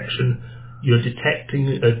detection. You're detecting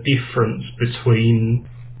a difference between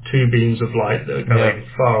two beams of light that are going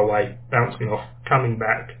far away, bouncing off, coming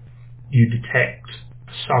back. You detect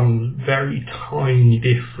some very tiny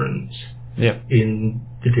difference in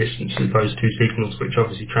the distance of those two signals, which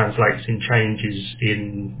obviously translates in changes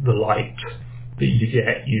in the light that you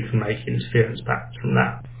get. You can make interference patterns from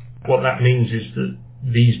that. What that means is that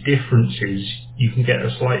these differences, you can get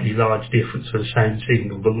a slightly large difference for the same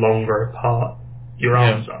signal the longer apart your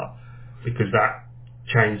arms are, because that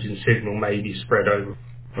change in signal may be spread over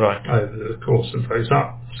the course of those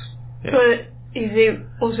arms. Yeah. But is it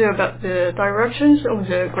also about the directions of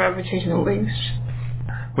the gravitational waves?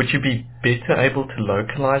 Would you be better able to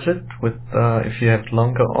localize it with if you have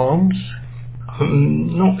longer arms?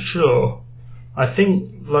 I'm not sure. I think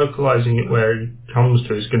localizing it where it comes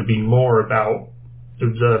to is going to be more about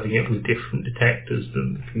observing it with different detectors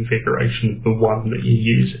than the configuration of the one that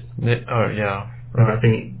you're using. And I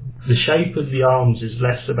think the shape of the arms is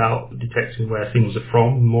less about detecting where things are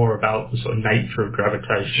from, more about the sort of nature of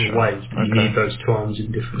gravitational waves. You need those two arms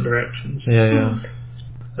in different directions.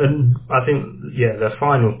 And I think, their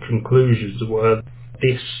final conclusions were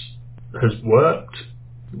this has worked.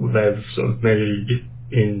 They've sort of measured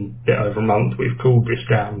in a bit over a month. We've cooled this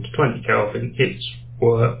down to 20 Kelvin. It's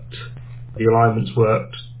worked. The alignment's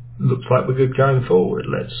worked. Looks like we're good going forward.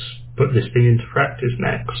 Let's put this thing into practice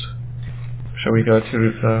next. Shall we go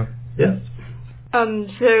to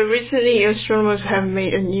So recently astronomers have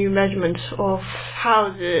made a new measurement of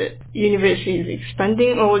how the universe is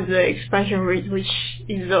expanding, or the expansion rate, which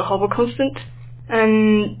is the Hubble constant.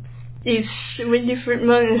 And it's Wendy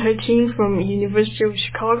Friedman and her team from University of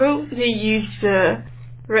Chicago. They used the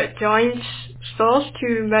red giant stars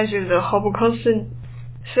to measure the Hubble constant.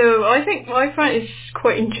 So I think I find it's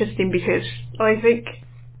quite interesting because I think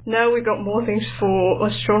now we got more things for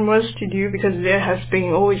astronomers to do because there has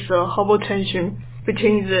been always a Hubble tension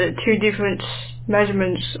between the two different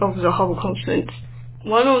measurements of the Hubble constant.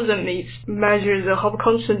 One of them is measure the Hubble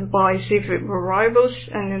constant by Cepheid variables,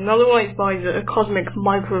 and another one is by the cosmic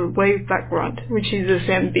microwave background, which is the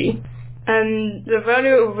CMB. And the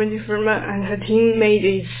value of interferometer and her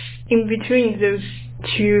teammate is in between those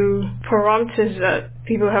two parameters that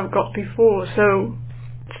people have got before. So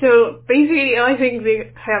basically, I think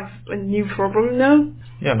they have a new problem now.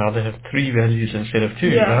 Yeah, now they have 3 values instead of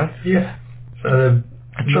 2, right? Yeah. A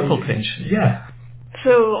triple pinch. Yeah.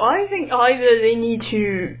 So I think either they need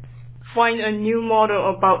to find a new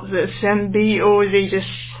model about the CMB, or they just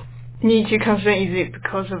need to consider is it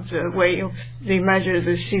because of the way of they measure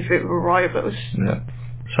the Cepheid variables. Yeah.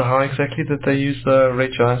 So how exactly did they use the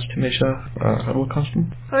red giants to measure Hubble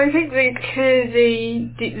constant? I think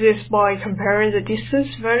they did this by comparing the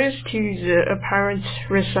distance values to the apparent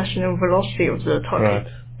recessional velocity of the target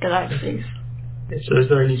galaxies. So is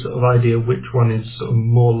there any sort of idea which one is sort of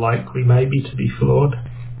more likely maybe to be flawed?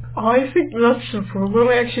 I think that's the problem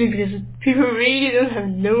actually, because people really don't have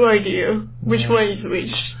no idea which one is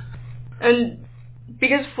which. And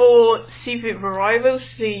because for Cepheid variables,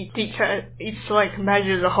 it's like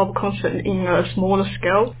measure the Hubble constant in a smaller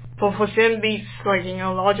scale. But for CMB, it's like in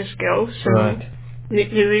a larger scale. So they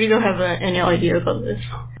really don't have any idea about this.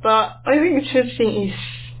 But I think interesting is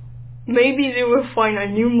maybe they will find a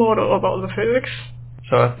new model about the physics.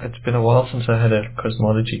 So it's been a while since I had a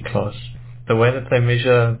cosmology class. The way that they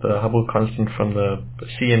measure the Hubble constant from the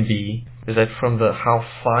CMB, is that from the how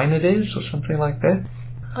fine it is or something like that?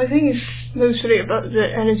 I think it's mostly about the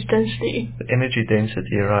energy density. The energy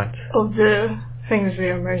density, right. Of the things they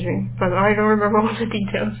are measuring, but I don't remember all the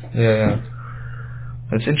details. Yeah.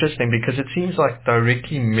 It's interesting because it seems like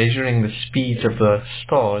directly measuring the speeds of the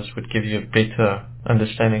stars would give you a better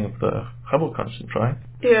understanding of the Hubble constant, right?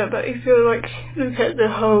 Yeah, but if you look at the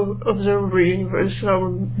whole observable universe, that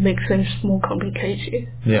would make things more complicated.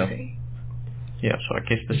 Yeah. Yeah, so I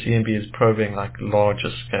guess the CMB is probing like larger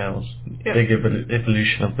scales, big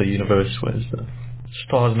evolution of the universe, whereas the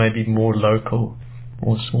stars may be more local,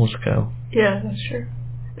 more small scale. Yeah, that's true.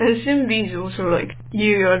 And CMB is also like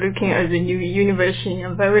you are looking at the new universe in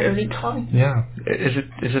a very early time. Yeah. Is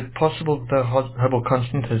it possible the Hubble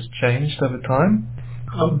constant has changed over time?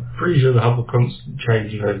 I'm pretty sure the Hubble constant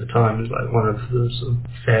changing over time is like one of the sort of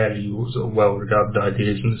fairly sort of well-regarded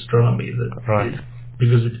ideas in astronomy that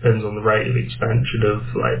because it depends on the rate of expansion of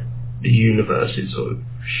like the universe, it sort of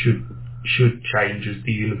should change as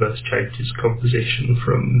the universe changes composition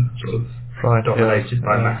from sort of dominated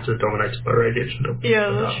by matter, dominated by radiation, dominated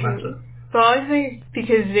by dark matter. But I think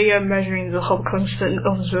because they are measuring the Hubble constant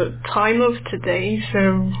of the time of today,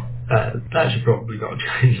 so that should probably not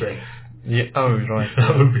change then. Yeah. Oh, right.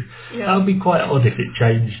 That would be quite odd if it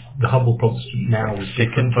changed. The Hubble constant now is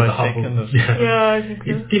different to the Hubble. I think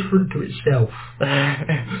so. It's different to itself.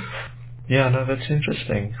 Yeah, no, that's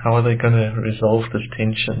interesting. How are they going to resolve this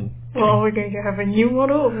tension? Well, are we going to have a new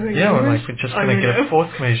model of the universe? We're just going to get a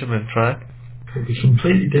fourth measurement, right? It'll be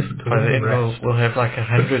completely different. By the end, we'll have like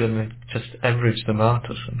 100 and then just average them out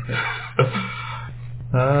or something.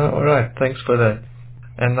 All right, thanks for that.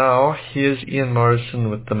 And now, here's Ian Morison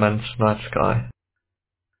with the month's night sky.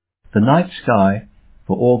 The night sky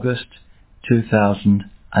for August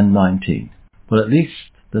 2019. Well, at least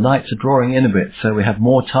the nights are drawing in a bit, so we have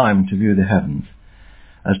more time to view the heavens.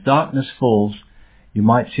 As darkness falls, you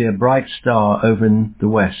might see a bright star over in the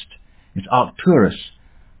west. It's Arcturus,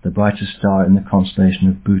 the brightest star in the constellation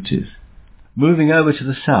of Bootes. Moving over to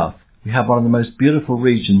the south, we have one of the most beautiful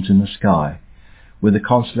regions in the sky, with the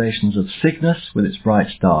constellations of Cygnus with its bright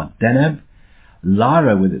star Deneb,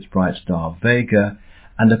 Lyra with its bright star Vega,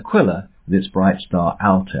 and Aquila with its bright star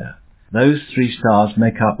Altair. Those 3 stars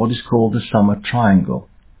make up what is called the summer triangle.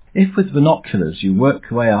 If with binoculars you work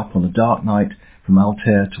your way up on a dark night from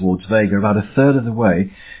Altair towards Vega about a third of the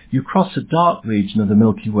way, you cross a dark region of the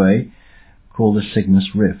Milky Way called the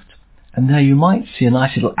Cygnus Rift, and there you might see a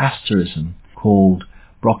nice little asterism called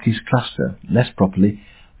Brocchi's Cluster, less properly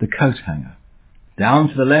the Coat Hanger. Down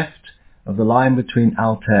to the left of the line between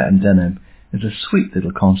Altair and Deneb is a sweet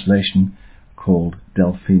little constellation called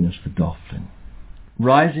Delphinus the Dolphin.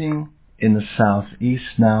 Rising in the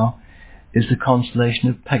southeast now is the constellation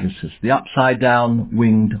of Pegasus, the upside-down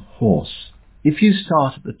winged horse. If you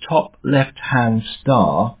start at the top left-hand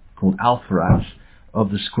star, called Alpheratz,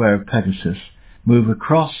 of the square of Pegasus, move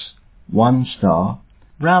across one star,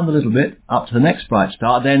 round a little bit, up to the next bright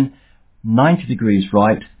star, then 90 degrees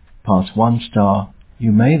right past one star,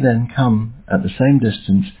 you may then come at the same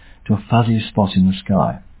distance to a fuzzy spot in the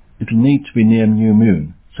sky. It'll need to be near new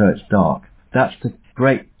moon, so it's dark. That's the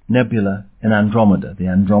great nebula in Andromeda, the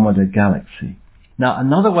Andromeda Galaxy. Now,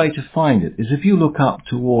 another way to find it is if you look up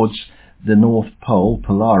towards the North Pole,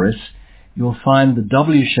 Polaris, you'll find the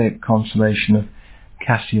W-shaped constellation of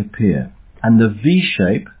Cassiopeia. And the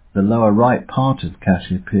V-shape, the lower right part of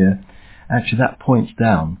Cassiopeia, actually that points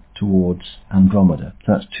down towards Andromeda.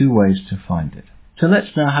 So that's two ways to find it. So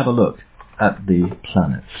let's now have a look at the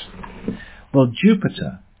planets. Well,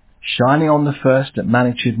 Jupiter, shining on the first at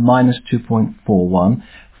magnitude minus 2.41,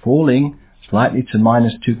 falling slightly to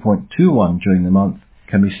minus 2.21 during the month,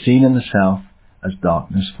 can be seen in the south as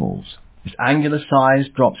darkness falls. Its angular size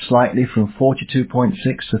drops slightly from 42.6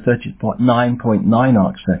 to 39.9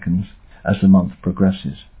 arc seconds as the month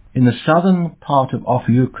progresses. In the southern part of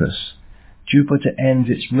Ophiuchus, Jupiter ends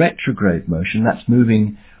its retrograde motion, that's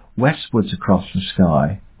moving westwards across the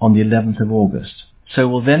sky, on the 11th of August. So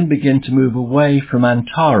will then begin to move away from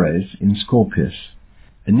Antares in Scorpius,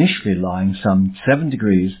 initially lying some 7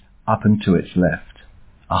 degrees up and to its left.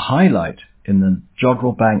 A highlight in the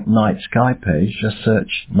Jodrell Bank Night Sky page, just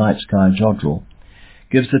search Night Sky Jodrell,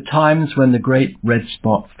 gives the times when the great red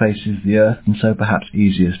spot faces the Earth and so perhaps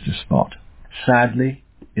easiest to spot. Sadly,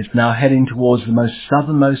 it's now heading towards the most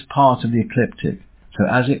southernmost part of the ecliptic, so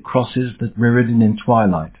as it crosses the meridian in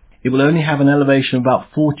twilight, it will only have an elevation of about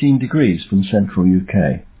 14 degrees from central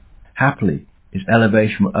UK. Happily, its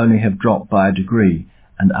elevation will only have dropped by a degree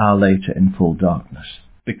an hour later in full darkness.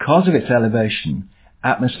 Because of its elevation,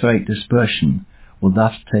 atmospheric dispersion will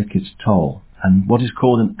thus take its toll, and what is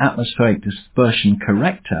called an atmospheric dispersion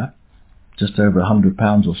corrector, just over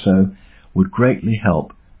 £100 or so, would greatly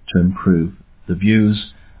help to improve the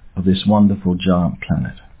views of this wonderful giant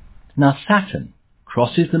planet. Now Saturn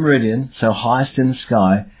crosses the meridian, so highest in the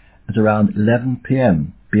sky, at around 11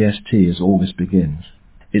 p.m. BST as August begins.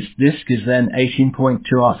 Its disk is then 18.2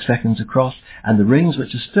 arc seconds across, and the rings,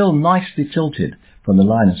 which are still nicely tilted from the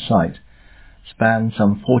line of sight, span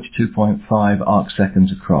some 42.5 arc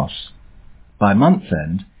seconds across. By month's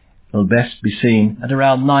end, it will best be seen at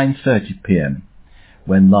around 9:30 p.m.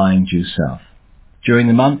 when lying due south. During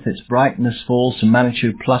the month, its brightness falls from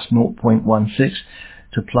magnitude plus 0.16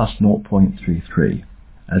 to plus 0.33,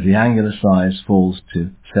 as the angular size falls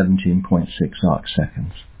to 17.6 arc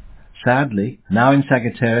seconds. Sadly, now in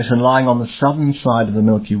Sagittarius and lying on the southern side of the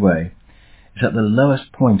Milky Way, it's at the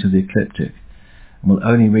lowest point of the ecliptic and will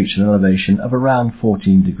only reach an elevation of around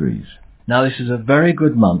 14 degrees. Now this is a very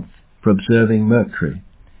good month for observing Mercury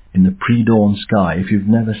in the pre-dawn sky if you've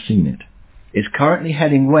never seen it. It's currently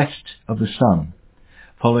heading west of the Sun,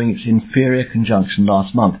 following its inferior conjunction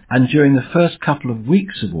last month, and during the first couple of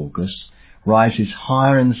weeks of August rises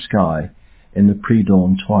higher in the sky in the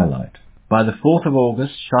pre-dawn twilight. By the 4th of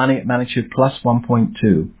August, shining at magnitude plus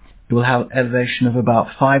 1.2, it will have an elevation of about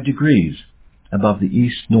 5 degrees above the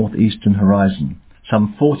east-northeastern horizon,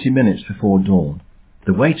 some 40 minutes before dawn.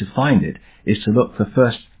 The way to find it is to look for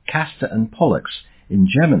first Castor and Pollux in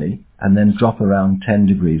Gemini and then drop around 10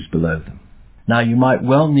 degrees below them. Now you might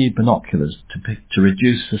well need binoculars to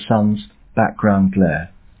reduce the sun's background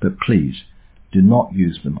glare, but please do not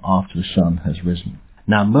use them after the sun has risen.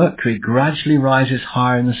 Now Mercury gradually rises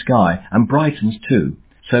higher in the sky and brightens too,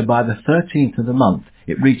 so by the 13th of the month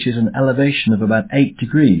it reaches an elevation of about 8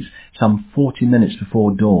 degrees, some 40 minutes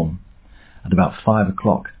before dawn, at about 5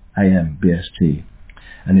 o'clock AM BST,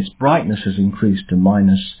 and its brightness has increased to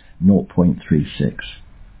minus 0.36.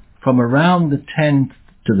 From around the 10th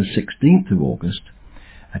to the 16th of August,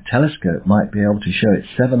 a telescope might be able to show its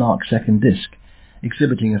 7 arc second disk,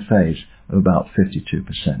 exhibiting a phase of about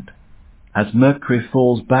 52%. As Mercury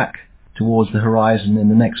falls back towards the horizon in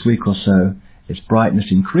the next week or so, its brightness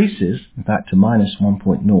increases, in fact to minus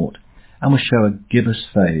 1.0, and will show a gibbous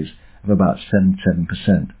phase of about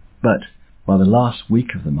 77%. But by the last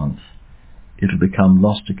week of the month, it'll become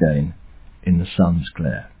lost again in the sun's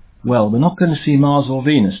glare. Well, we're not going to see Mars or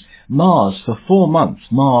Venus. Mars, for 4 months,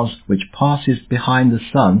 Mars, which passes behind the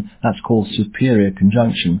sun, that's called superior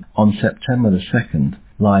conjunction, on September the 2nd,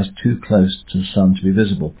 lies too close to the sun to be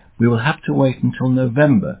visible. We will have to wait until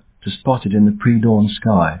November to spot it in the pre-dawn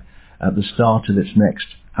sky at the start of its next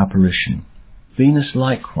apparition. Venus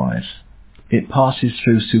likewise. It passes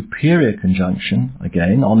through superior conjunction,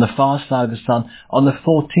 again, on the far side of the sun on the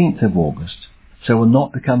 14th of August, so will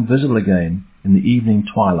not become visible again in the evening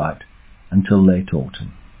twilight until late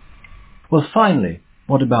autumn. Well, finally,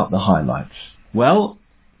 what about the highlights? Well,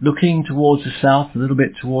 looking towards the south, a little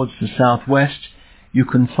bit towards the southwest, you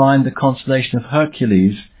can find the constellation of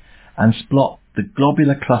Hercules and spot the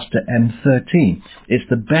globular cluster M13. It's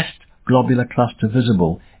the best globular cluster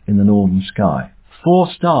visible in the northern sky.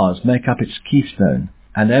 4 stars make up its keystone,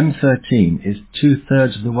 and M13 is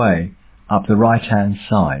 2/3 of the way up the right-hand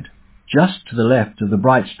side. Just to the left of the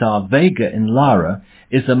bright star Vega in Lyra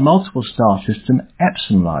is the multiple star system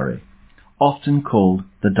Epsilon Lyrae, often called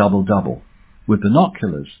the double-double. With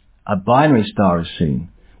binoculars, a binary star is seen,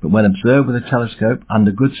 but when observed with a telescope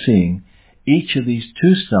under good seeing, each of these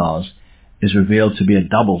 2 stars is revealed to be a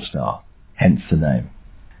double star, hence the name.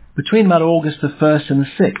 Between about August the 1st and the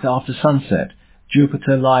 6th after sunset,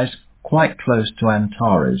 Jupiter lies quite close to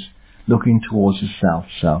Antares, looking towards the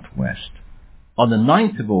south-southwest. On the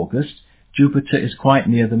 9th of August, Jupiter is quite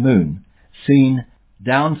near the Moon, seen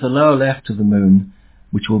down to the lower left of the Moon,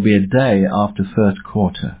 which will be a day after first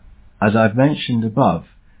quarter. As I've mentioned above,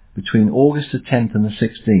 between August the 10th and the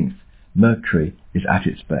 16th, Mercury is at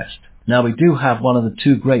its best. Now we do have one of the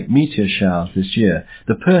 2 great meteor showers this year,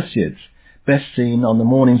 the Perseids, best seen on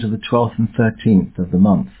the mornings of the 12th and 13th of the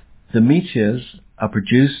month. The meteors are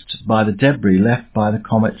produced by the debris left by the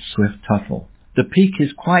comet Swift-Tuttle. The peak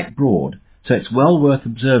is quite broad, so it's well worth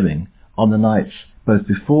observing on the nights both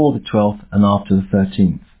before the 12th and after the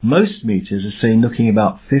 13th. Most meteors are seen looking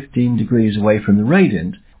about 15 degrees away from the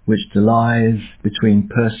radiant, which lies between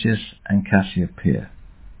Perseus and Cassiopeia.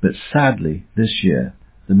 But sadly, this year,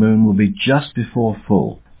 the Moon will be just before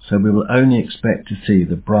full, so we will only expect to see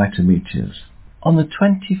the brighter meteors. On the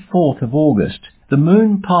 24th of August, the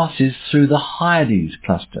Moon passes through the Hyades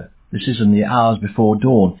cluster. This is in the hours before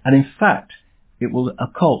dawn, and in fact, it will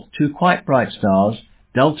occult 2 quite bright stars,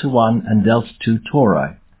 Delta 1 and Delta 2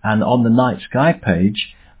 Tauri. And on the night sky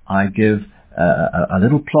page, I give a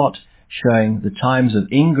little plot showing the times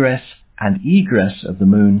of ingress and egress of the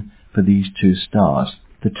Moon for these 2 stars.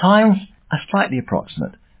 The times are slightly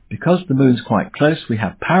approximate. Because the Moon's quite close, we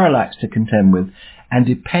have parallax to contend with, and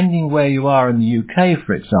depending where you are in the UK,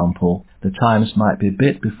 for example, the times might be a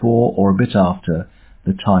bit before or a bit after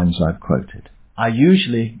the times I've quoted. I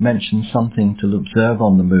usually mention something to observe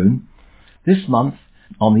on the Moon. This month,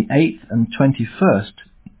 on the 8th and 21st,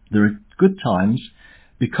 there are good times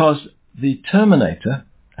because the terminator,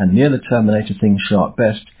 and near the terminator things show up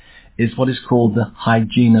best, is what is called the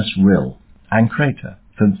Hyginus Rill and crater.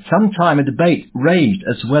 For some time a debate raged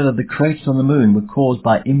as to whether the craters on the Moon were caused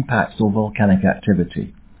by impacts or volcanic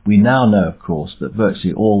activity. We now know, of course, that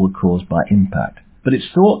virtually all were caused by impact. But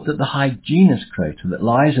it's thought that the Hyginus crater that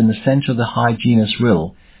lies in the centre of the Hyginus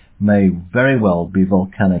Rill may very well be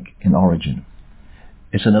volcanic in origin.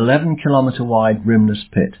 It's an 11-kilometre wide rimless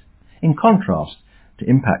pit, in contrast to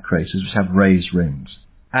impact craters which have raised rims.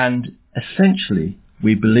 And essentially,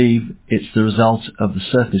 we believe it's the result of the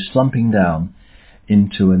surface slumping down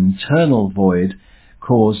into an internal void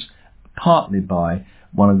caused partly by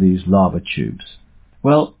one of these lava tubes.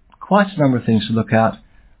 Well, quite a number of things to look at.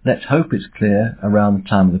 Let's hope it's clear around the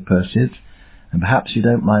time of the Perseids, and perhaps you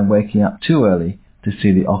don't mind waking up too early to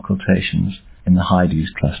see the occultations in the Hyades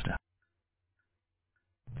cluster.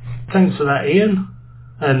 Thanks for that, Ian.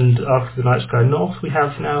 And after the night sky north, we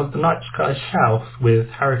have now the night sky south with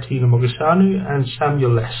Haritina Mogosanu and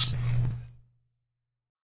Samuel Leske.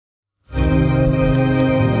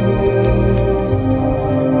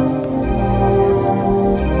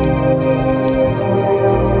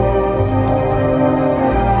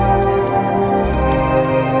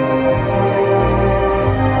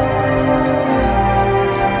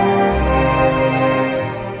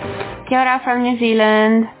 Kia ora from New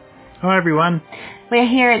Zealand. Hi everyone. We're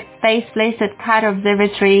here at Space Place at Cat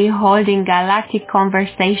Observatory holding galactic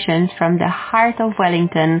conversations from the heart of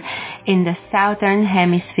Wellington in the southern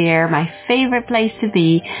hemisphere, my favorite place to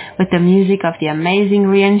be, with the music of the amazing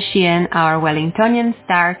Rian Sheehan, our Wellingtonian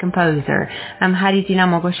star composer. I'm Haritina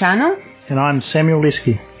Mogosanu. And I'm Samuel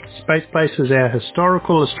Leske. Space Place is our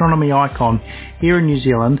historical astronomy icon here in New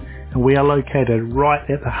Zealand, and we are located right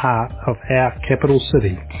at the heart of our capital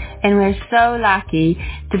city. And we're so lucky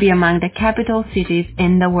to be among the capital cities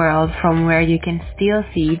in the world from where you can still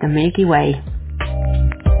see the Milky Way.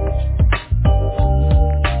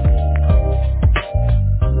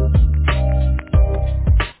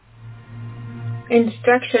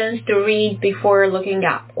 Instructions to read before looking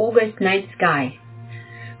up. August night sky.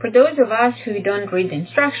 For those of us who don't read the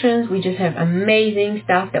instructions, we just have amazing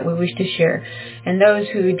stuff that we wish to share. And those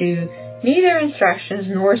who do neither instructions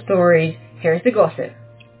nor stories, here's the gossip.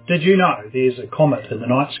 Did you know there's a comet in the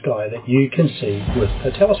night sky that you can see with a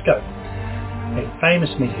telescope? A famous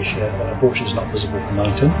meteor shower that unfortunately is not visible from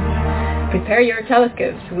Wellington. Prepare your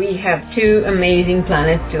telescopes. We have 2 amazing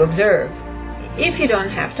planets to observe. If you don't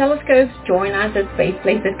have telescopes, join us at Space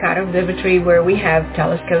Place at Car Observatory, where we have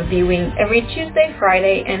telescope viewing every Tuesday,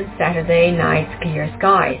 Friday and Saturday nights, clear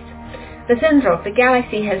skies. The center of the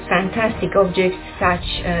galaxy has fantastic objects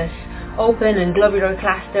such as open and globular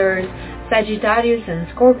clusters. Sagittarius and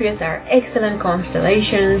Scorpius are excellent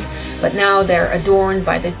constellations, but now they're adorned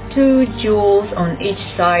by the two jewels on each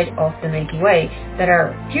side of the Milky Way that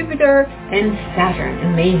are Jupiter and Saturn,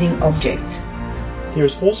 amazing objects. There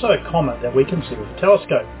is also a comet that we can see with a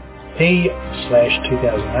telescope, P/2008.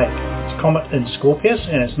 It's a comet in Scorpius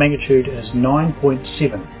and its magnitude is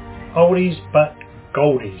 9.7. Oldies but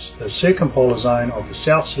goldies. The circumpolar zone of the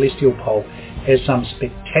South Celestial Pole has some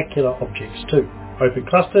spectacular objects too. Open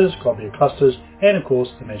clusters, globular clusters, and of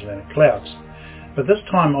course the Magellanic Clouds. But this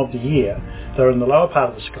time of the year, they're in the lower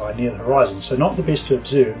part of the sky near the horizon, so not the best to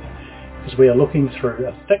observe as we are looking through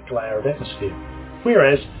a thick layer of atmosphere.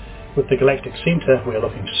 Whereas with the galactic centre, we are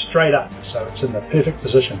looking straight up, so it's in the perfect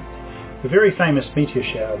position. The very famous meteor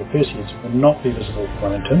shower, the Perseids, will not be visible from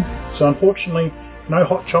Wellington, so unfortunately, no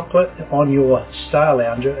hot chocolate on your star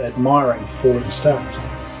lounger admiring falling stars.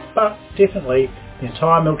 But definitely, the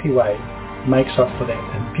entire Milky Way makes up for that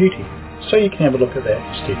in beauty, so you can have a look at that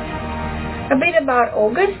instead. A bit about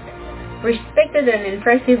August. Respected and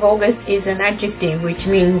impressive August is an adjective which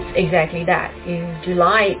means exactly that.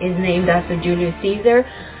 July is named after Julius Caesar,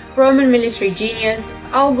 Roman military genius.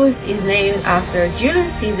 August is named after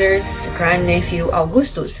Julius Caesar's grandnephew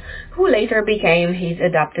Augustus, who later became his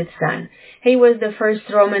adopted son. He was the first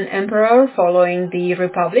Roman emperor following the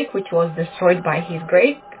Republic, which was destroyed by his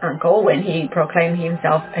great-uncle when he proclaimed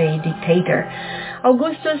himself a dictator.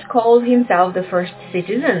 Augustus called himself the first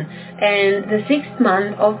citizen, and the 6th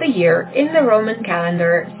month of the year in the Roman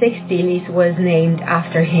calendar, Sextilis, was named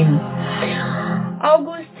after him.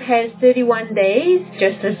 August has 31 days,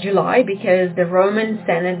 just as July, because the Roman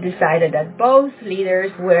Senate decided that both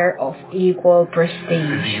leaders were of equal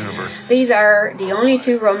prestige. These are the only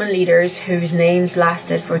two Roman leaders whose names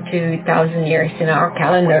lasted for 2,000 years in our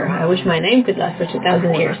calendar. I wish my name could last for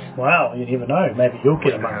 2,000 years. Wow, you never know. Maybe you'll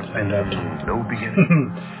get a month named after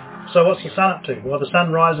you. So what's the sun up to? Well, the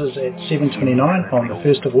sun rises at 7:29 on the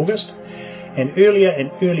 1st of August, and earlier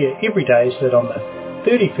every day, so that on the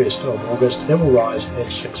 31st of August, it will rise at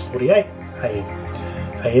 6:48 a.m.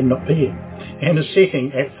 a.m. not p.m. and is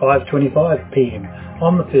setting at 5:25 p.m.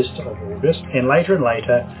 on the 1st of August, and later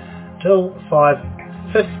till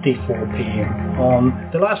 5:54 p.m. on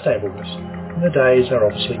the last day of August. And the days are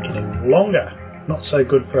obviously getting longer. Not so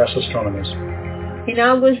good for us astronomers. In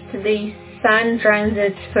August, the Sun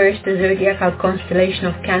transits first the zodiacal constellation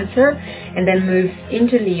of Cancer and then moves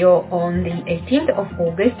into Leo on the 18th of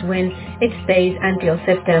August, when it stays until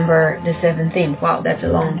September the 17th. Wow, that's a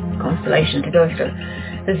long constellation to go through.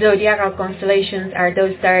 The zodiacal constellations are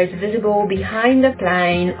those stars visible behind the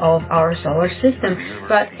plane of our solar system,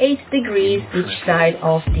 about 8 degrees each side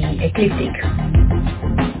of the ecliptic.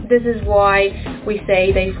 This is why we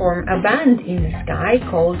say they form a band in the sky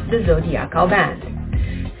called the zodiacal band.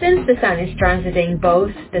 Since the Sun is transiting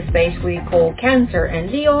both the space we call Cancer and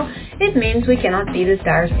Leo, it means we cannot see the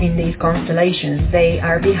stars in these constellations. They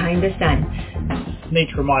are behind the Sun. Need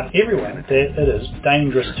to remind everyone that it is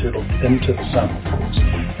dangerous to look into the Sun, of course.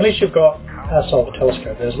 Unless you've got a solar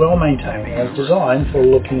telescope that is well maintained and is designed for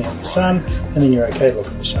looking at the Sun, and then you're okay to look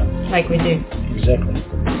at the Sun. Like we do. Exactly.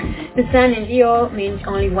 The Sun in Leo means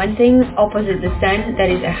only one thing: opposite the Sun, that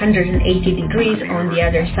is 180 degrees on the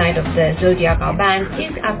other side of the zodiacal band,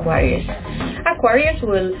 is Aquarius. Aquarius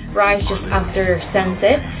will rise just after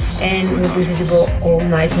sunset and will be visible all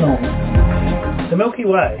night long. The Milky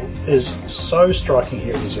Way is so striking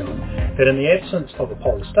here in New Zealand that in the absence of a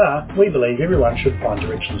polar star, we believe everyone should find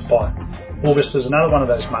directions by. August is another one of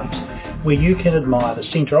those months where you can admire the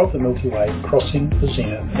centre of the Milky Way crossing the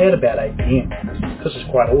zenith at about 8 p.m. This is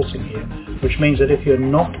quite awesome here, which means that if you're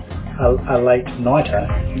not a late nighter,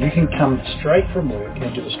 you can come straight from work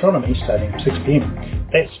and do astronomy starting at 6 p.m.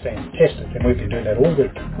 That's fantastic, and we've been doing that all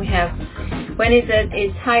week. We have. When it's at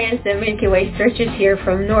its highest, the Milky Way stretches here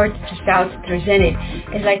from north to south through zenith.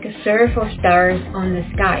 It's like a surf of stars on the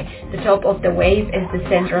sky. The top of the wave is the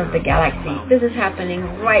center of the galaxy. This is happening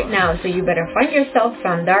right now, so you better find yourself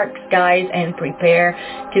some dark skies and prepare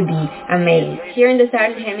to be amazed. Here in the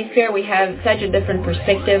southern hemisphere, we have such a different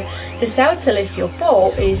perspective. The south celestial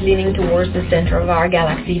pole is leaning towards the center of our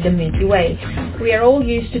galaxy, the Milky Way. We are all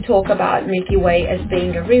used to talk about Milky Way as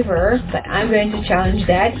being a river, but I'm going to challenge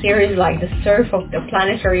that. Here is like the surf of the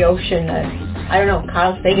planetary ocean. I don't know,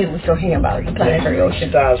 Carl Sagan was talking about the planetary ocean.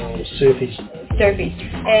 Stars are all surfy surface.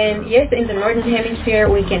 And yes, in the northern hemisphere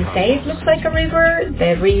we can say it looks like a river.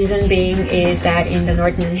 The reason being is that in the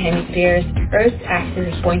northern hemisphere, Earth's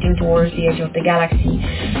axis is pointing towards the edge of the galaxy.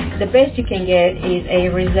 The best you can get is a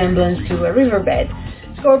resemblance to a riverbed.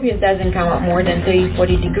 Scorpius doesn't come up more than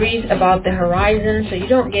 30-40 degrees above the horizon, so you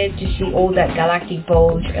don't get to see all that galactic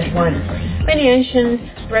bulge at once. Many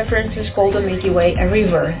ancient references call the Milky Way a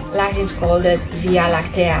river. Latins called it Via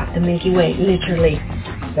Lactea, the Milky Way, literally.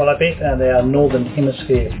 Well, I bet our northern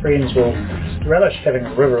hemisphere friends will relish having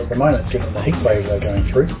a river at the moment, given the heat wave they're going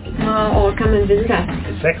through. Or come and visit us.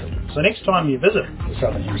 Exactly. So next time you visit the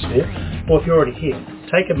southern hemisphere, or if you're already here,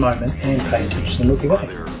 take a moment and pay attention to the Milky Way.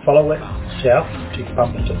 Follow it south to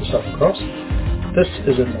bump into the Southern Cross. This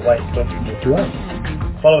is in the wake of the Milky Way.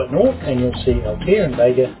 Follow it north and you'll see Altair and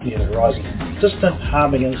Vega near the horizon, distant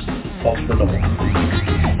harbingers of the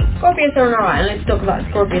north. Scorpius and Orion. Let's talk about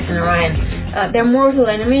Scorpius and Orion. They're mortal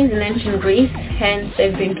enemies in ancient Greece, hence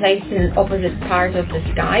they've been placed in opposite parts of the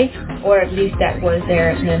sky, or at least that was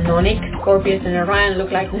their mnemonic. Scorpius and Orion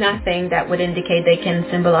look like nothing that would indicate they can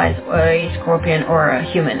symbolize a scorpion or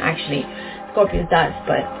a human, actually. Scorpius does,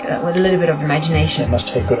 but with a little bit of imagination. They must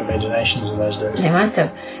have good imaginations in those days. They must have.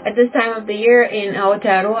 At this time of the year in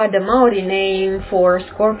Aotearoa, the Maori name for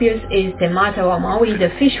Scorpius is Te Matawa Maui,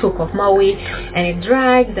 the fish hook of Maui, and it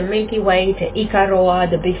drags the Milky Way to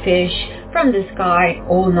Ikaroa, the big fish, from the sky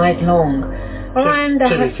all night long. Orion,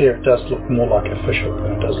 to be fair, it does look more like a fish hook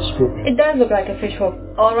than it does a scorpion. It does look like a fish hook.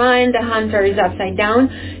 Orion, the hunter, is upside down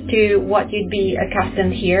to what you'd be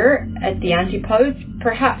accustomed here at the antipodes.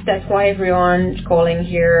 Perhaps that's why everyone's calling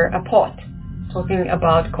here a pot, talking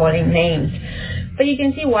about calling names. But you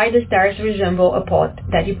can see why the stars resemble a pot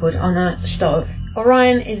that you put on a stove.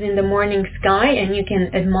 Orion is in the morning sky and you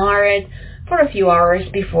can admire it for a few hours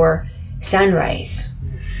before sunrise.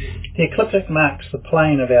 The ecliptic marks the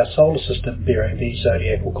plane of our solar system bearing the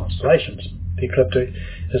zodiacal constellations. The ecliptic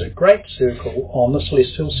is a great circle on the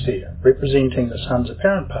celestial sphere, representing the sun's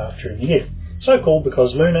apparent path during the year. So called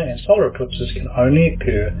because lunar and solar eclipses can only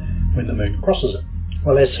occur when the moon crosses it.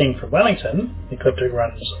 Well, as seen from Wellington, the ecliptic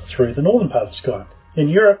runs through the northern part of the sky. In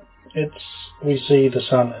Europe, we see the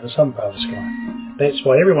sun in the southern part of the sky. That's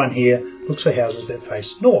why everyone here looks for houses that face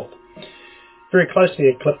north. Very close to the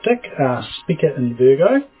ecliptic are Spica in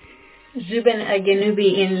Virgo, Zuben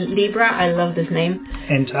Genubi in Libra, I love this name.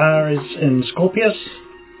 Antares in Scorpius.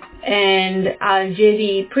 And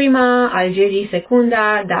Algedi Prima, Algedi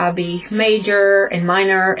Secunda, Dabi Major and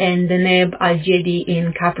Minor, and Deneb Algedi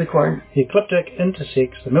in Capricorn. The ecliptic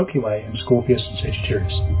intersects the Milky Way in Scorpius and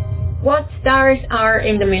Sagittarius. What stars are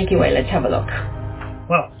in the Milky Way? Let's have a look.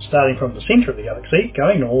 Well, starting from the centre of the galaxy,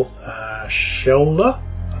 going north, Shelda,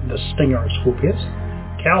 the stinger of Scorpius,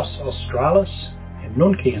 Caus Australis,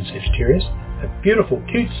 Nunki in Sagittarius, a beautiful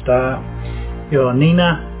cute star,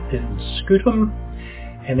 Ioannina in Scutum,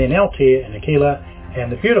 and then Altair in Aquila, and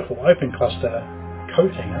the beautiful open cluster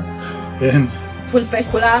Cotinga in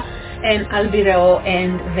Vulpecula and Albireo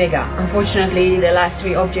and Vega. Unfortunately, the last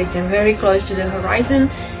three objects are very close to the horizon,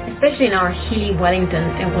 especially in our hilly Wellington,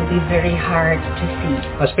 and will be very hard to see.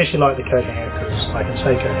 I especially like the Cotinga because I can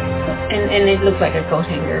say Cotinga. And it looks like a coat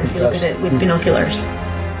hanger if you look at it with binoculars.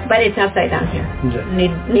 But it's upside down here.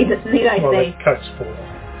 Need I say? The coat's full.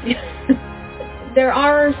 There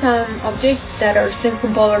are some objects that are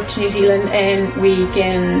circumpolar to New Zealand and we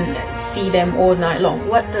can see them all night long.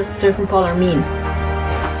 What does circumpolar mean?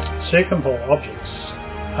 Circumpolar objects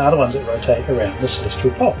are the ones that rotate around the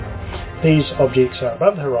celestial pole. These objects are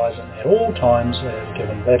above the horizon at all times at a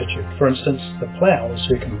given latitude. For instance, the plough is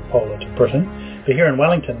circumpolar to Britain, but here in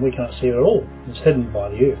Wellington we cannot see it at all. It's hidden by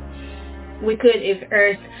the Earth. We could if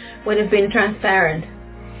Earth would have been transparent.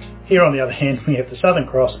 Here, on the other hand, we have the Southern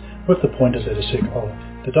Cross with the pointers that are circumpolar.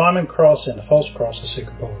 The Diamond Cross and the False Cross are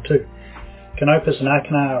circumpolar too. Canopus and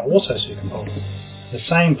Arcana are also circumpolar. The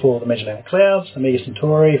same for the Magellanic Clouds, Omega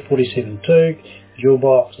Centauri, 47 Tug, Jewel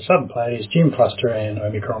Box, the Southern Pleiades, Gem Cluster, and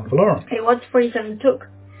Omicron Velorum. Hey, what's 47 Tug?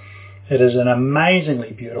 It is an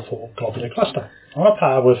amazingly beautiful globular cluster, on a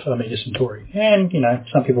par with Omega Centauri. And,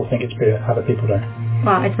 some people think it's better, other people don't.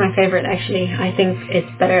 Well, it's my favorite, actually. I think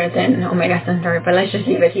it's better than Omega Centauri, but let's just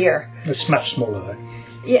leave it here. It's much smaller,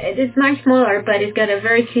 though. Yeah, it is much smaller, but it's got a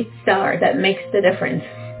very cute star that makes the difference.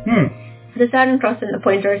 The Southern Cross and the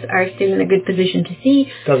pointers are still in a good position to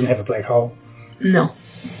see. Doesn't have a black hole. No.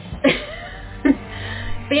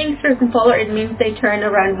 Being circumpolar, it means they turn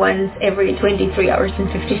around once every 23 hours and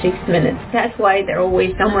 56 minutes. That's why they're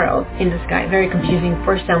always somewhere else in the sky. Very confusing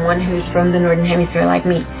for someone who's from the Northern Hemisphere like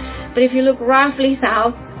me. But if you look roughly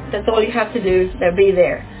south, that's all you have to do. They'll be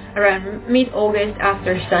there. Around mid-August,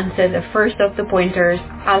 after sunset, the first of the pointers,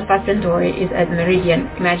 Alpha Centauri, is at meridian.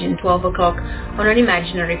 Imagine 12 o'clock on an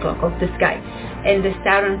imaginary clock of the sky. And the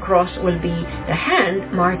Saturn cross will be the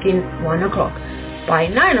hand marking 1 o'clock. By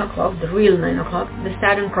 9 o'clock, the real 9 o'clock, the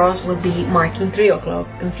Saturn cross will be marking 3 o'clock.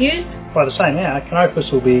 Confused? By the same hour,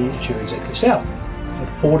 Canopus will be due exactly south.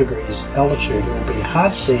 At 4 degrees altitude, it will be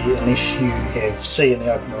hard to see unless you have sea in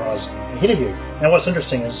the open horizon ahead of you. Now what's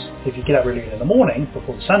interesting is, if you get up really early in the morning,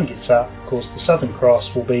 before the sun gets up, of course the Southern Cross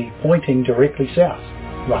will be pointing directly south,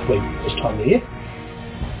 roughly this time of the year.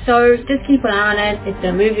 So just keep an eye on it. It's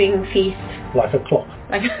a moving feast. Like a clock.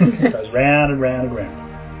 It goes round and round and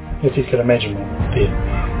round. If you can imagine one there.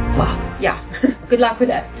 Wow, yeah. Good luck with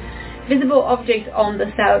that. Visible objects on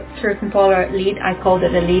the south circumpolar lead, I called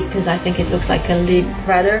it a lead because I think it looks like a lid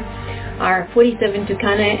rather, are 47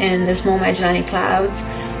 Tucanae and the Small Magellanic Clouds,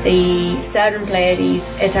 the Saturn Pleiades,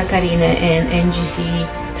 Eta Carinae, and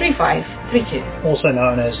NGC 3532. Also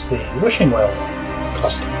known as the Wishing Well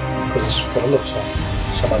cluster, because it's what it looks like.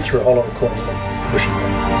 Someone threw a hole in the corner of the wishing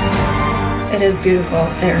well. It is beautiful.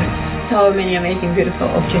 There are so many amazing, beautiful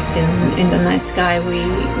objects in the night sky. We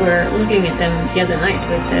were looking at them the other night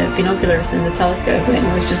with the binoculars and the telescope, and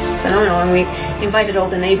it was just phenomenal. And we invited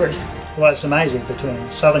all the neighbors. Well, it's amazing between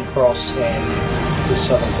Southern Cross and the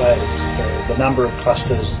Southern Pleiades. The number of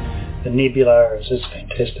clusters, the nebula is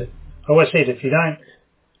fantastic. I always said, if you don't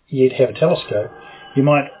yet have a telescope, you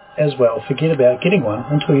might as well forget about getting one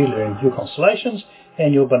until you learn your constellations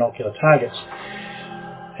and your binocular targets,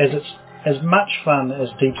 as it's as much fun as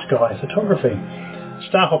deep sky photography.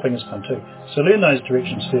 Star hopping is fun too. So learn those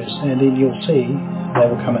directions first, and then you'll see they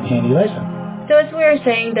will come in handy later. So as we were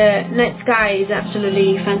saying, the night sky is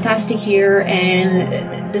absolutely fantastic here,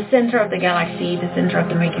 and the center of the galaxy, the center of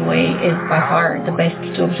the Milky Way, is by far the best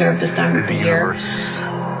to observe this time of the year.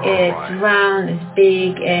 It's round, it's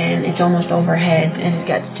big, and it's almost overhead, and it's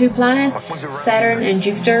got 2 planets, Saturn and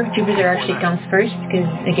Jupiter. Jupiter actually comes first because,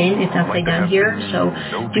 again, it's upside down here. So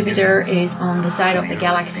Jupiter is on the side of the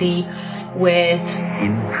galaxy with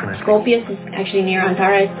Scorpius is actually near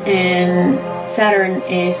Antares, and Saturn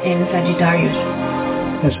is in Sagittarius.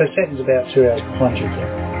 And so Saturn's about 2 hours behind Jupiter.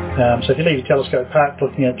 So if you leave your telescope parked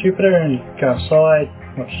looking at Jupiter and go inside,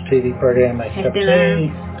 watch a TV program, make a cup of tea,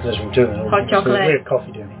 because that's what we're doing. Hot chocolate. We have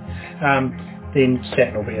coffee doing it. Then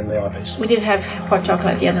Saturn will be in the eyepiece. We did have hot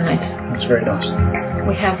chocolate the other night. That's very nice.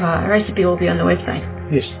 We have a recipe will be on the website.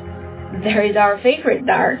 Yes. There is our favorite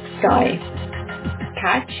dark sky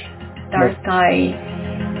patch, dark sky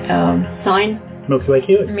sign. Milky Way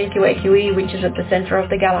Kiwi. Milky Way Kiwi, which is at the center of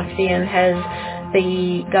the galaxy and has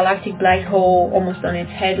the galactic black hole almost on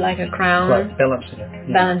its head like a crown. Like balancing it.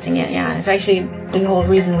 Yeah. Balancing it, yeah. It's actually the whole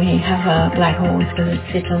reason we have a black hole is because it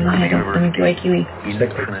sits on the head of the Milky Way Kiwi.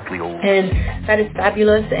 And that is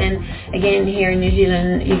fabulous. And again, here in New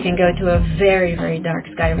Zealand, you can go to a very, very dark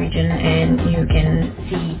sky region and you can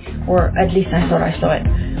see, or at least I thought I saw it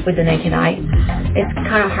with the naked eye. It's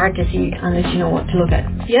kind of hard to see unless you know what to look at.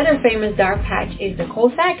 The other famous dark patch is the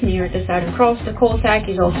coal sack near the Southern Cross. The coal sack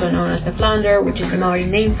is also known as the flounder, which is the Maori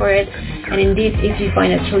name for it. And indeed, if you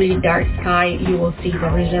find a truly dark sky, you will see the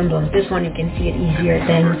resemblance. This one you can see it easier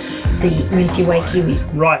than the Milky Way Kiwi.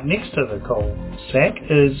 Right next to the coal sack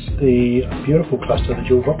is the beautiful cluster, the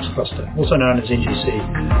Jewel Box cluster, also known as NGC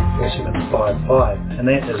 4755, and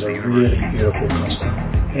that is a really beautiful cluster.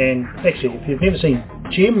 And actually, if you've never seen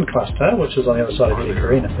Gem cluster, which is on the other side of Eta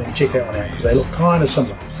Carinae, then check that one out because they look kind of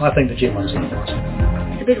similar. I think the Gem one's the best.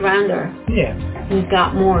 It's a bit rounder. Yeah. You've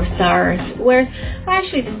got more stars. Whereas,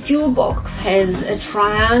 actually, the Jewel Box has a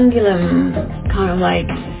triangulum kind of like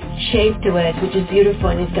shape to it, which is beautiful,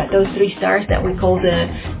 and it's got those 3 stars that we call the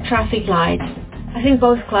traffic lights. I think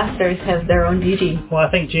both clusters have their own beauty. Well,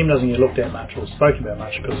 I think Gem doesn't get looked at much or spoken about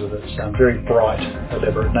much because of its very bright,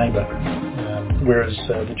 elaborate neighbour. Whereas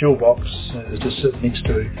the Jewel Box is just sitting next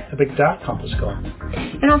to a big dark compass sky.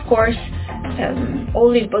 And of course,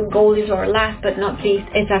 oldest but goldies, or last but not least,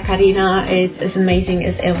 Eta Carinae is as amazing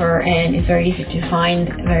as ever, and it's very easy to find,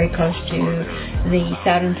 very close to the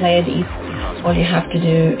Saturn Pleiades. All you have to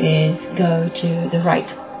do is go to the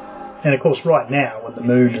right. And of course, right now, when the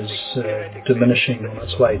moon is diminishing on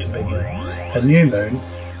its way to being a new moon,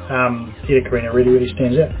 Eta Carinae really, really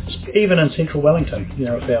stands out. Even in central Wellington,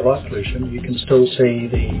 with our light pollution, you can still see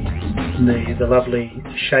the lovely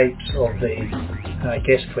shapes of the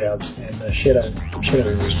gas clouds and the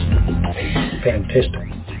shadows. Fantastic.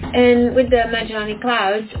 And with the Magellanic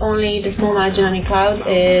Clouds, only the Small Magellanic Cloud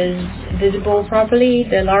is visible properly.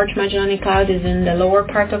 The Large Magellanic Cloud is in the lower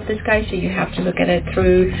part of the sky, so you have to look at it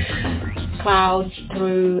through clouds,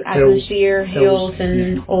 through atmosphere, hills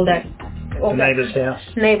and all that the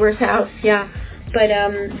neighbor's house, yeah. But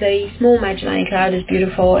the small Magellanic Cloud is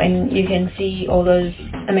beautiful, and you can see all those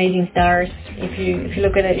amazing stars if you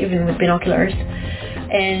look at it even with binoculars.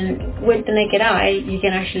 And with the naked eye, you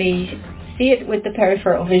can actually see it with the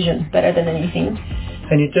peripheral vision better than anything.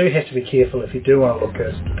 And you do have to be careful if you do want to look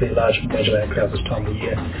at the large Magellanic Cloud this time of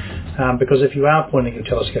year, because if you are pointing your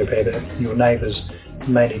telescope at it, your neighbours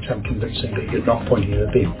may need some convincing that you're not pointing it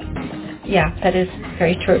at them. Yeah, that is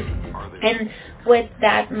very true. And with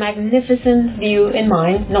that magnificent view in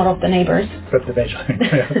mind, not of the neighbours, but the Magellanic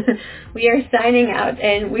Cloud, we are signing out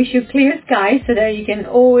and wish you clear skies so that you can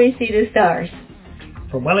always see the stars.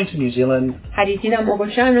 From Wellington, New Zealand, Haritina,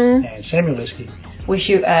 Mogosanu, and Samuel Leske, wish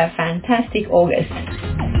you a fantastic August.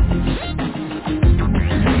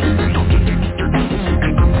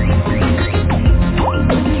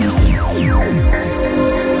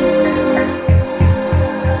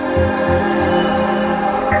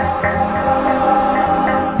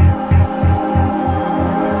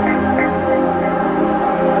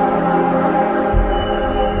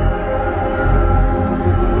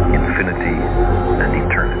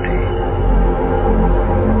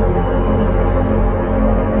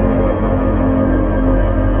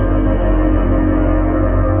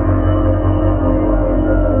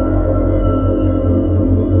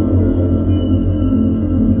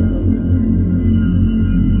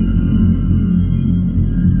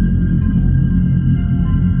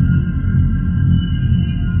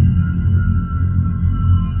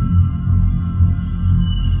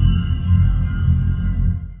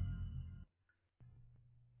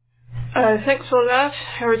 Thanks for that,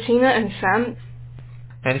 Haritina and Sam.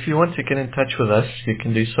 And if you want to get in touch with us, you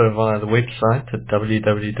can do so via the website at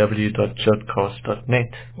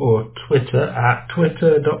www.jodcast.net. Or Twitter at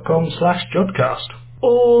twitter.com/jodcast.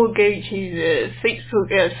 Or go to the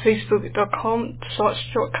Facebook at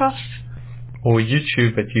facebook.com/jodcast. Or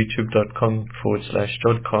YouTube at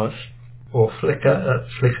youtube.com/jodcast. Or Flickr at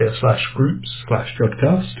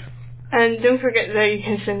flickr/groups/jodcast. And don't forget that you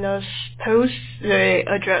can send us posts. The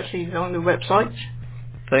address is on the website.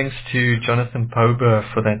 Thanks to Jonathan Pober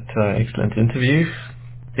for that excellent interview.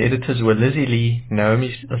 The editors were Lizzie Lee,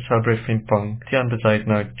 Naomi Asabre-Frimpong, Tian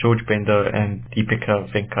Bezaidno, George Bendo, and Deepika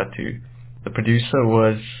Venkatu. The producer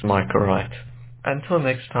was Micah Wright. Until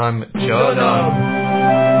next time,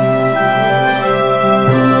 Jodam!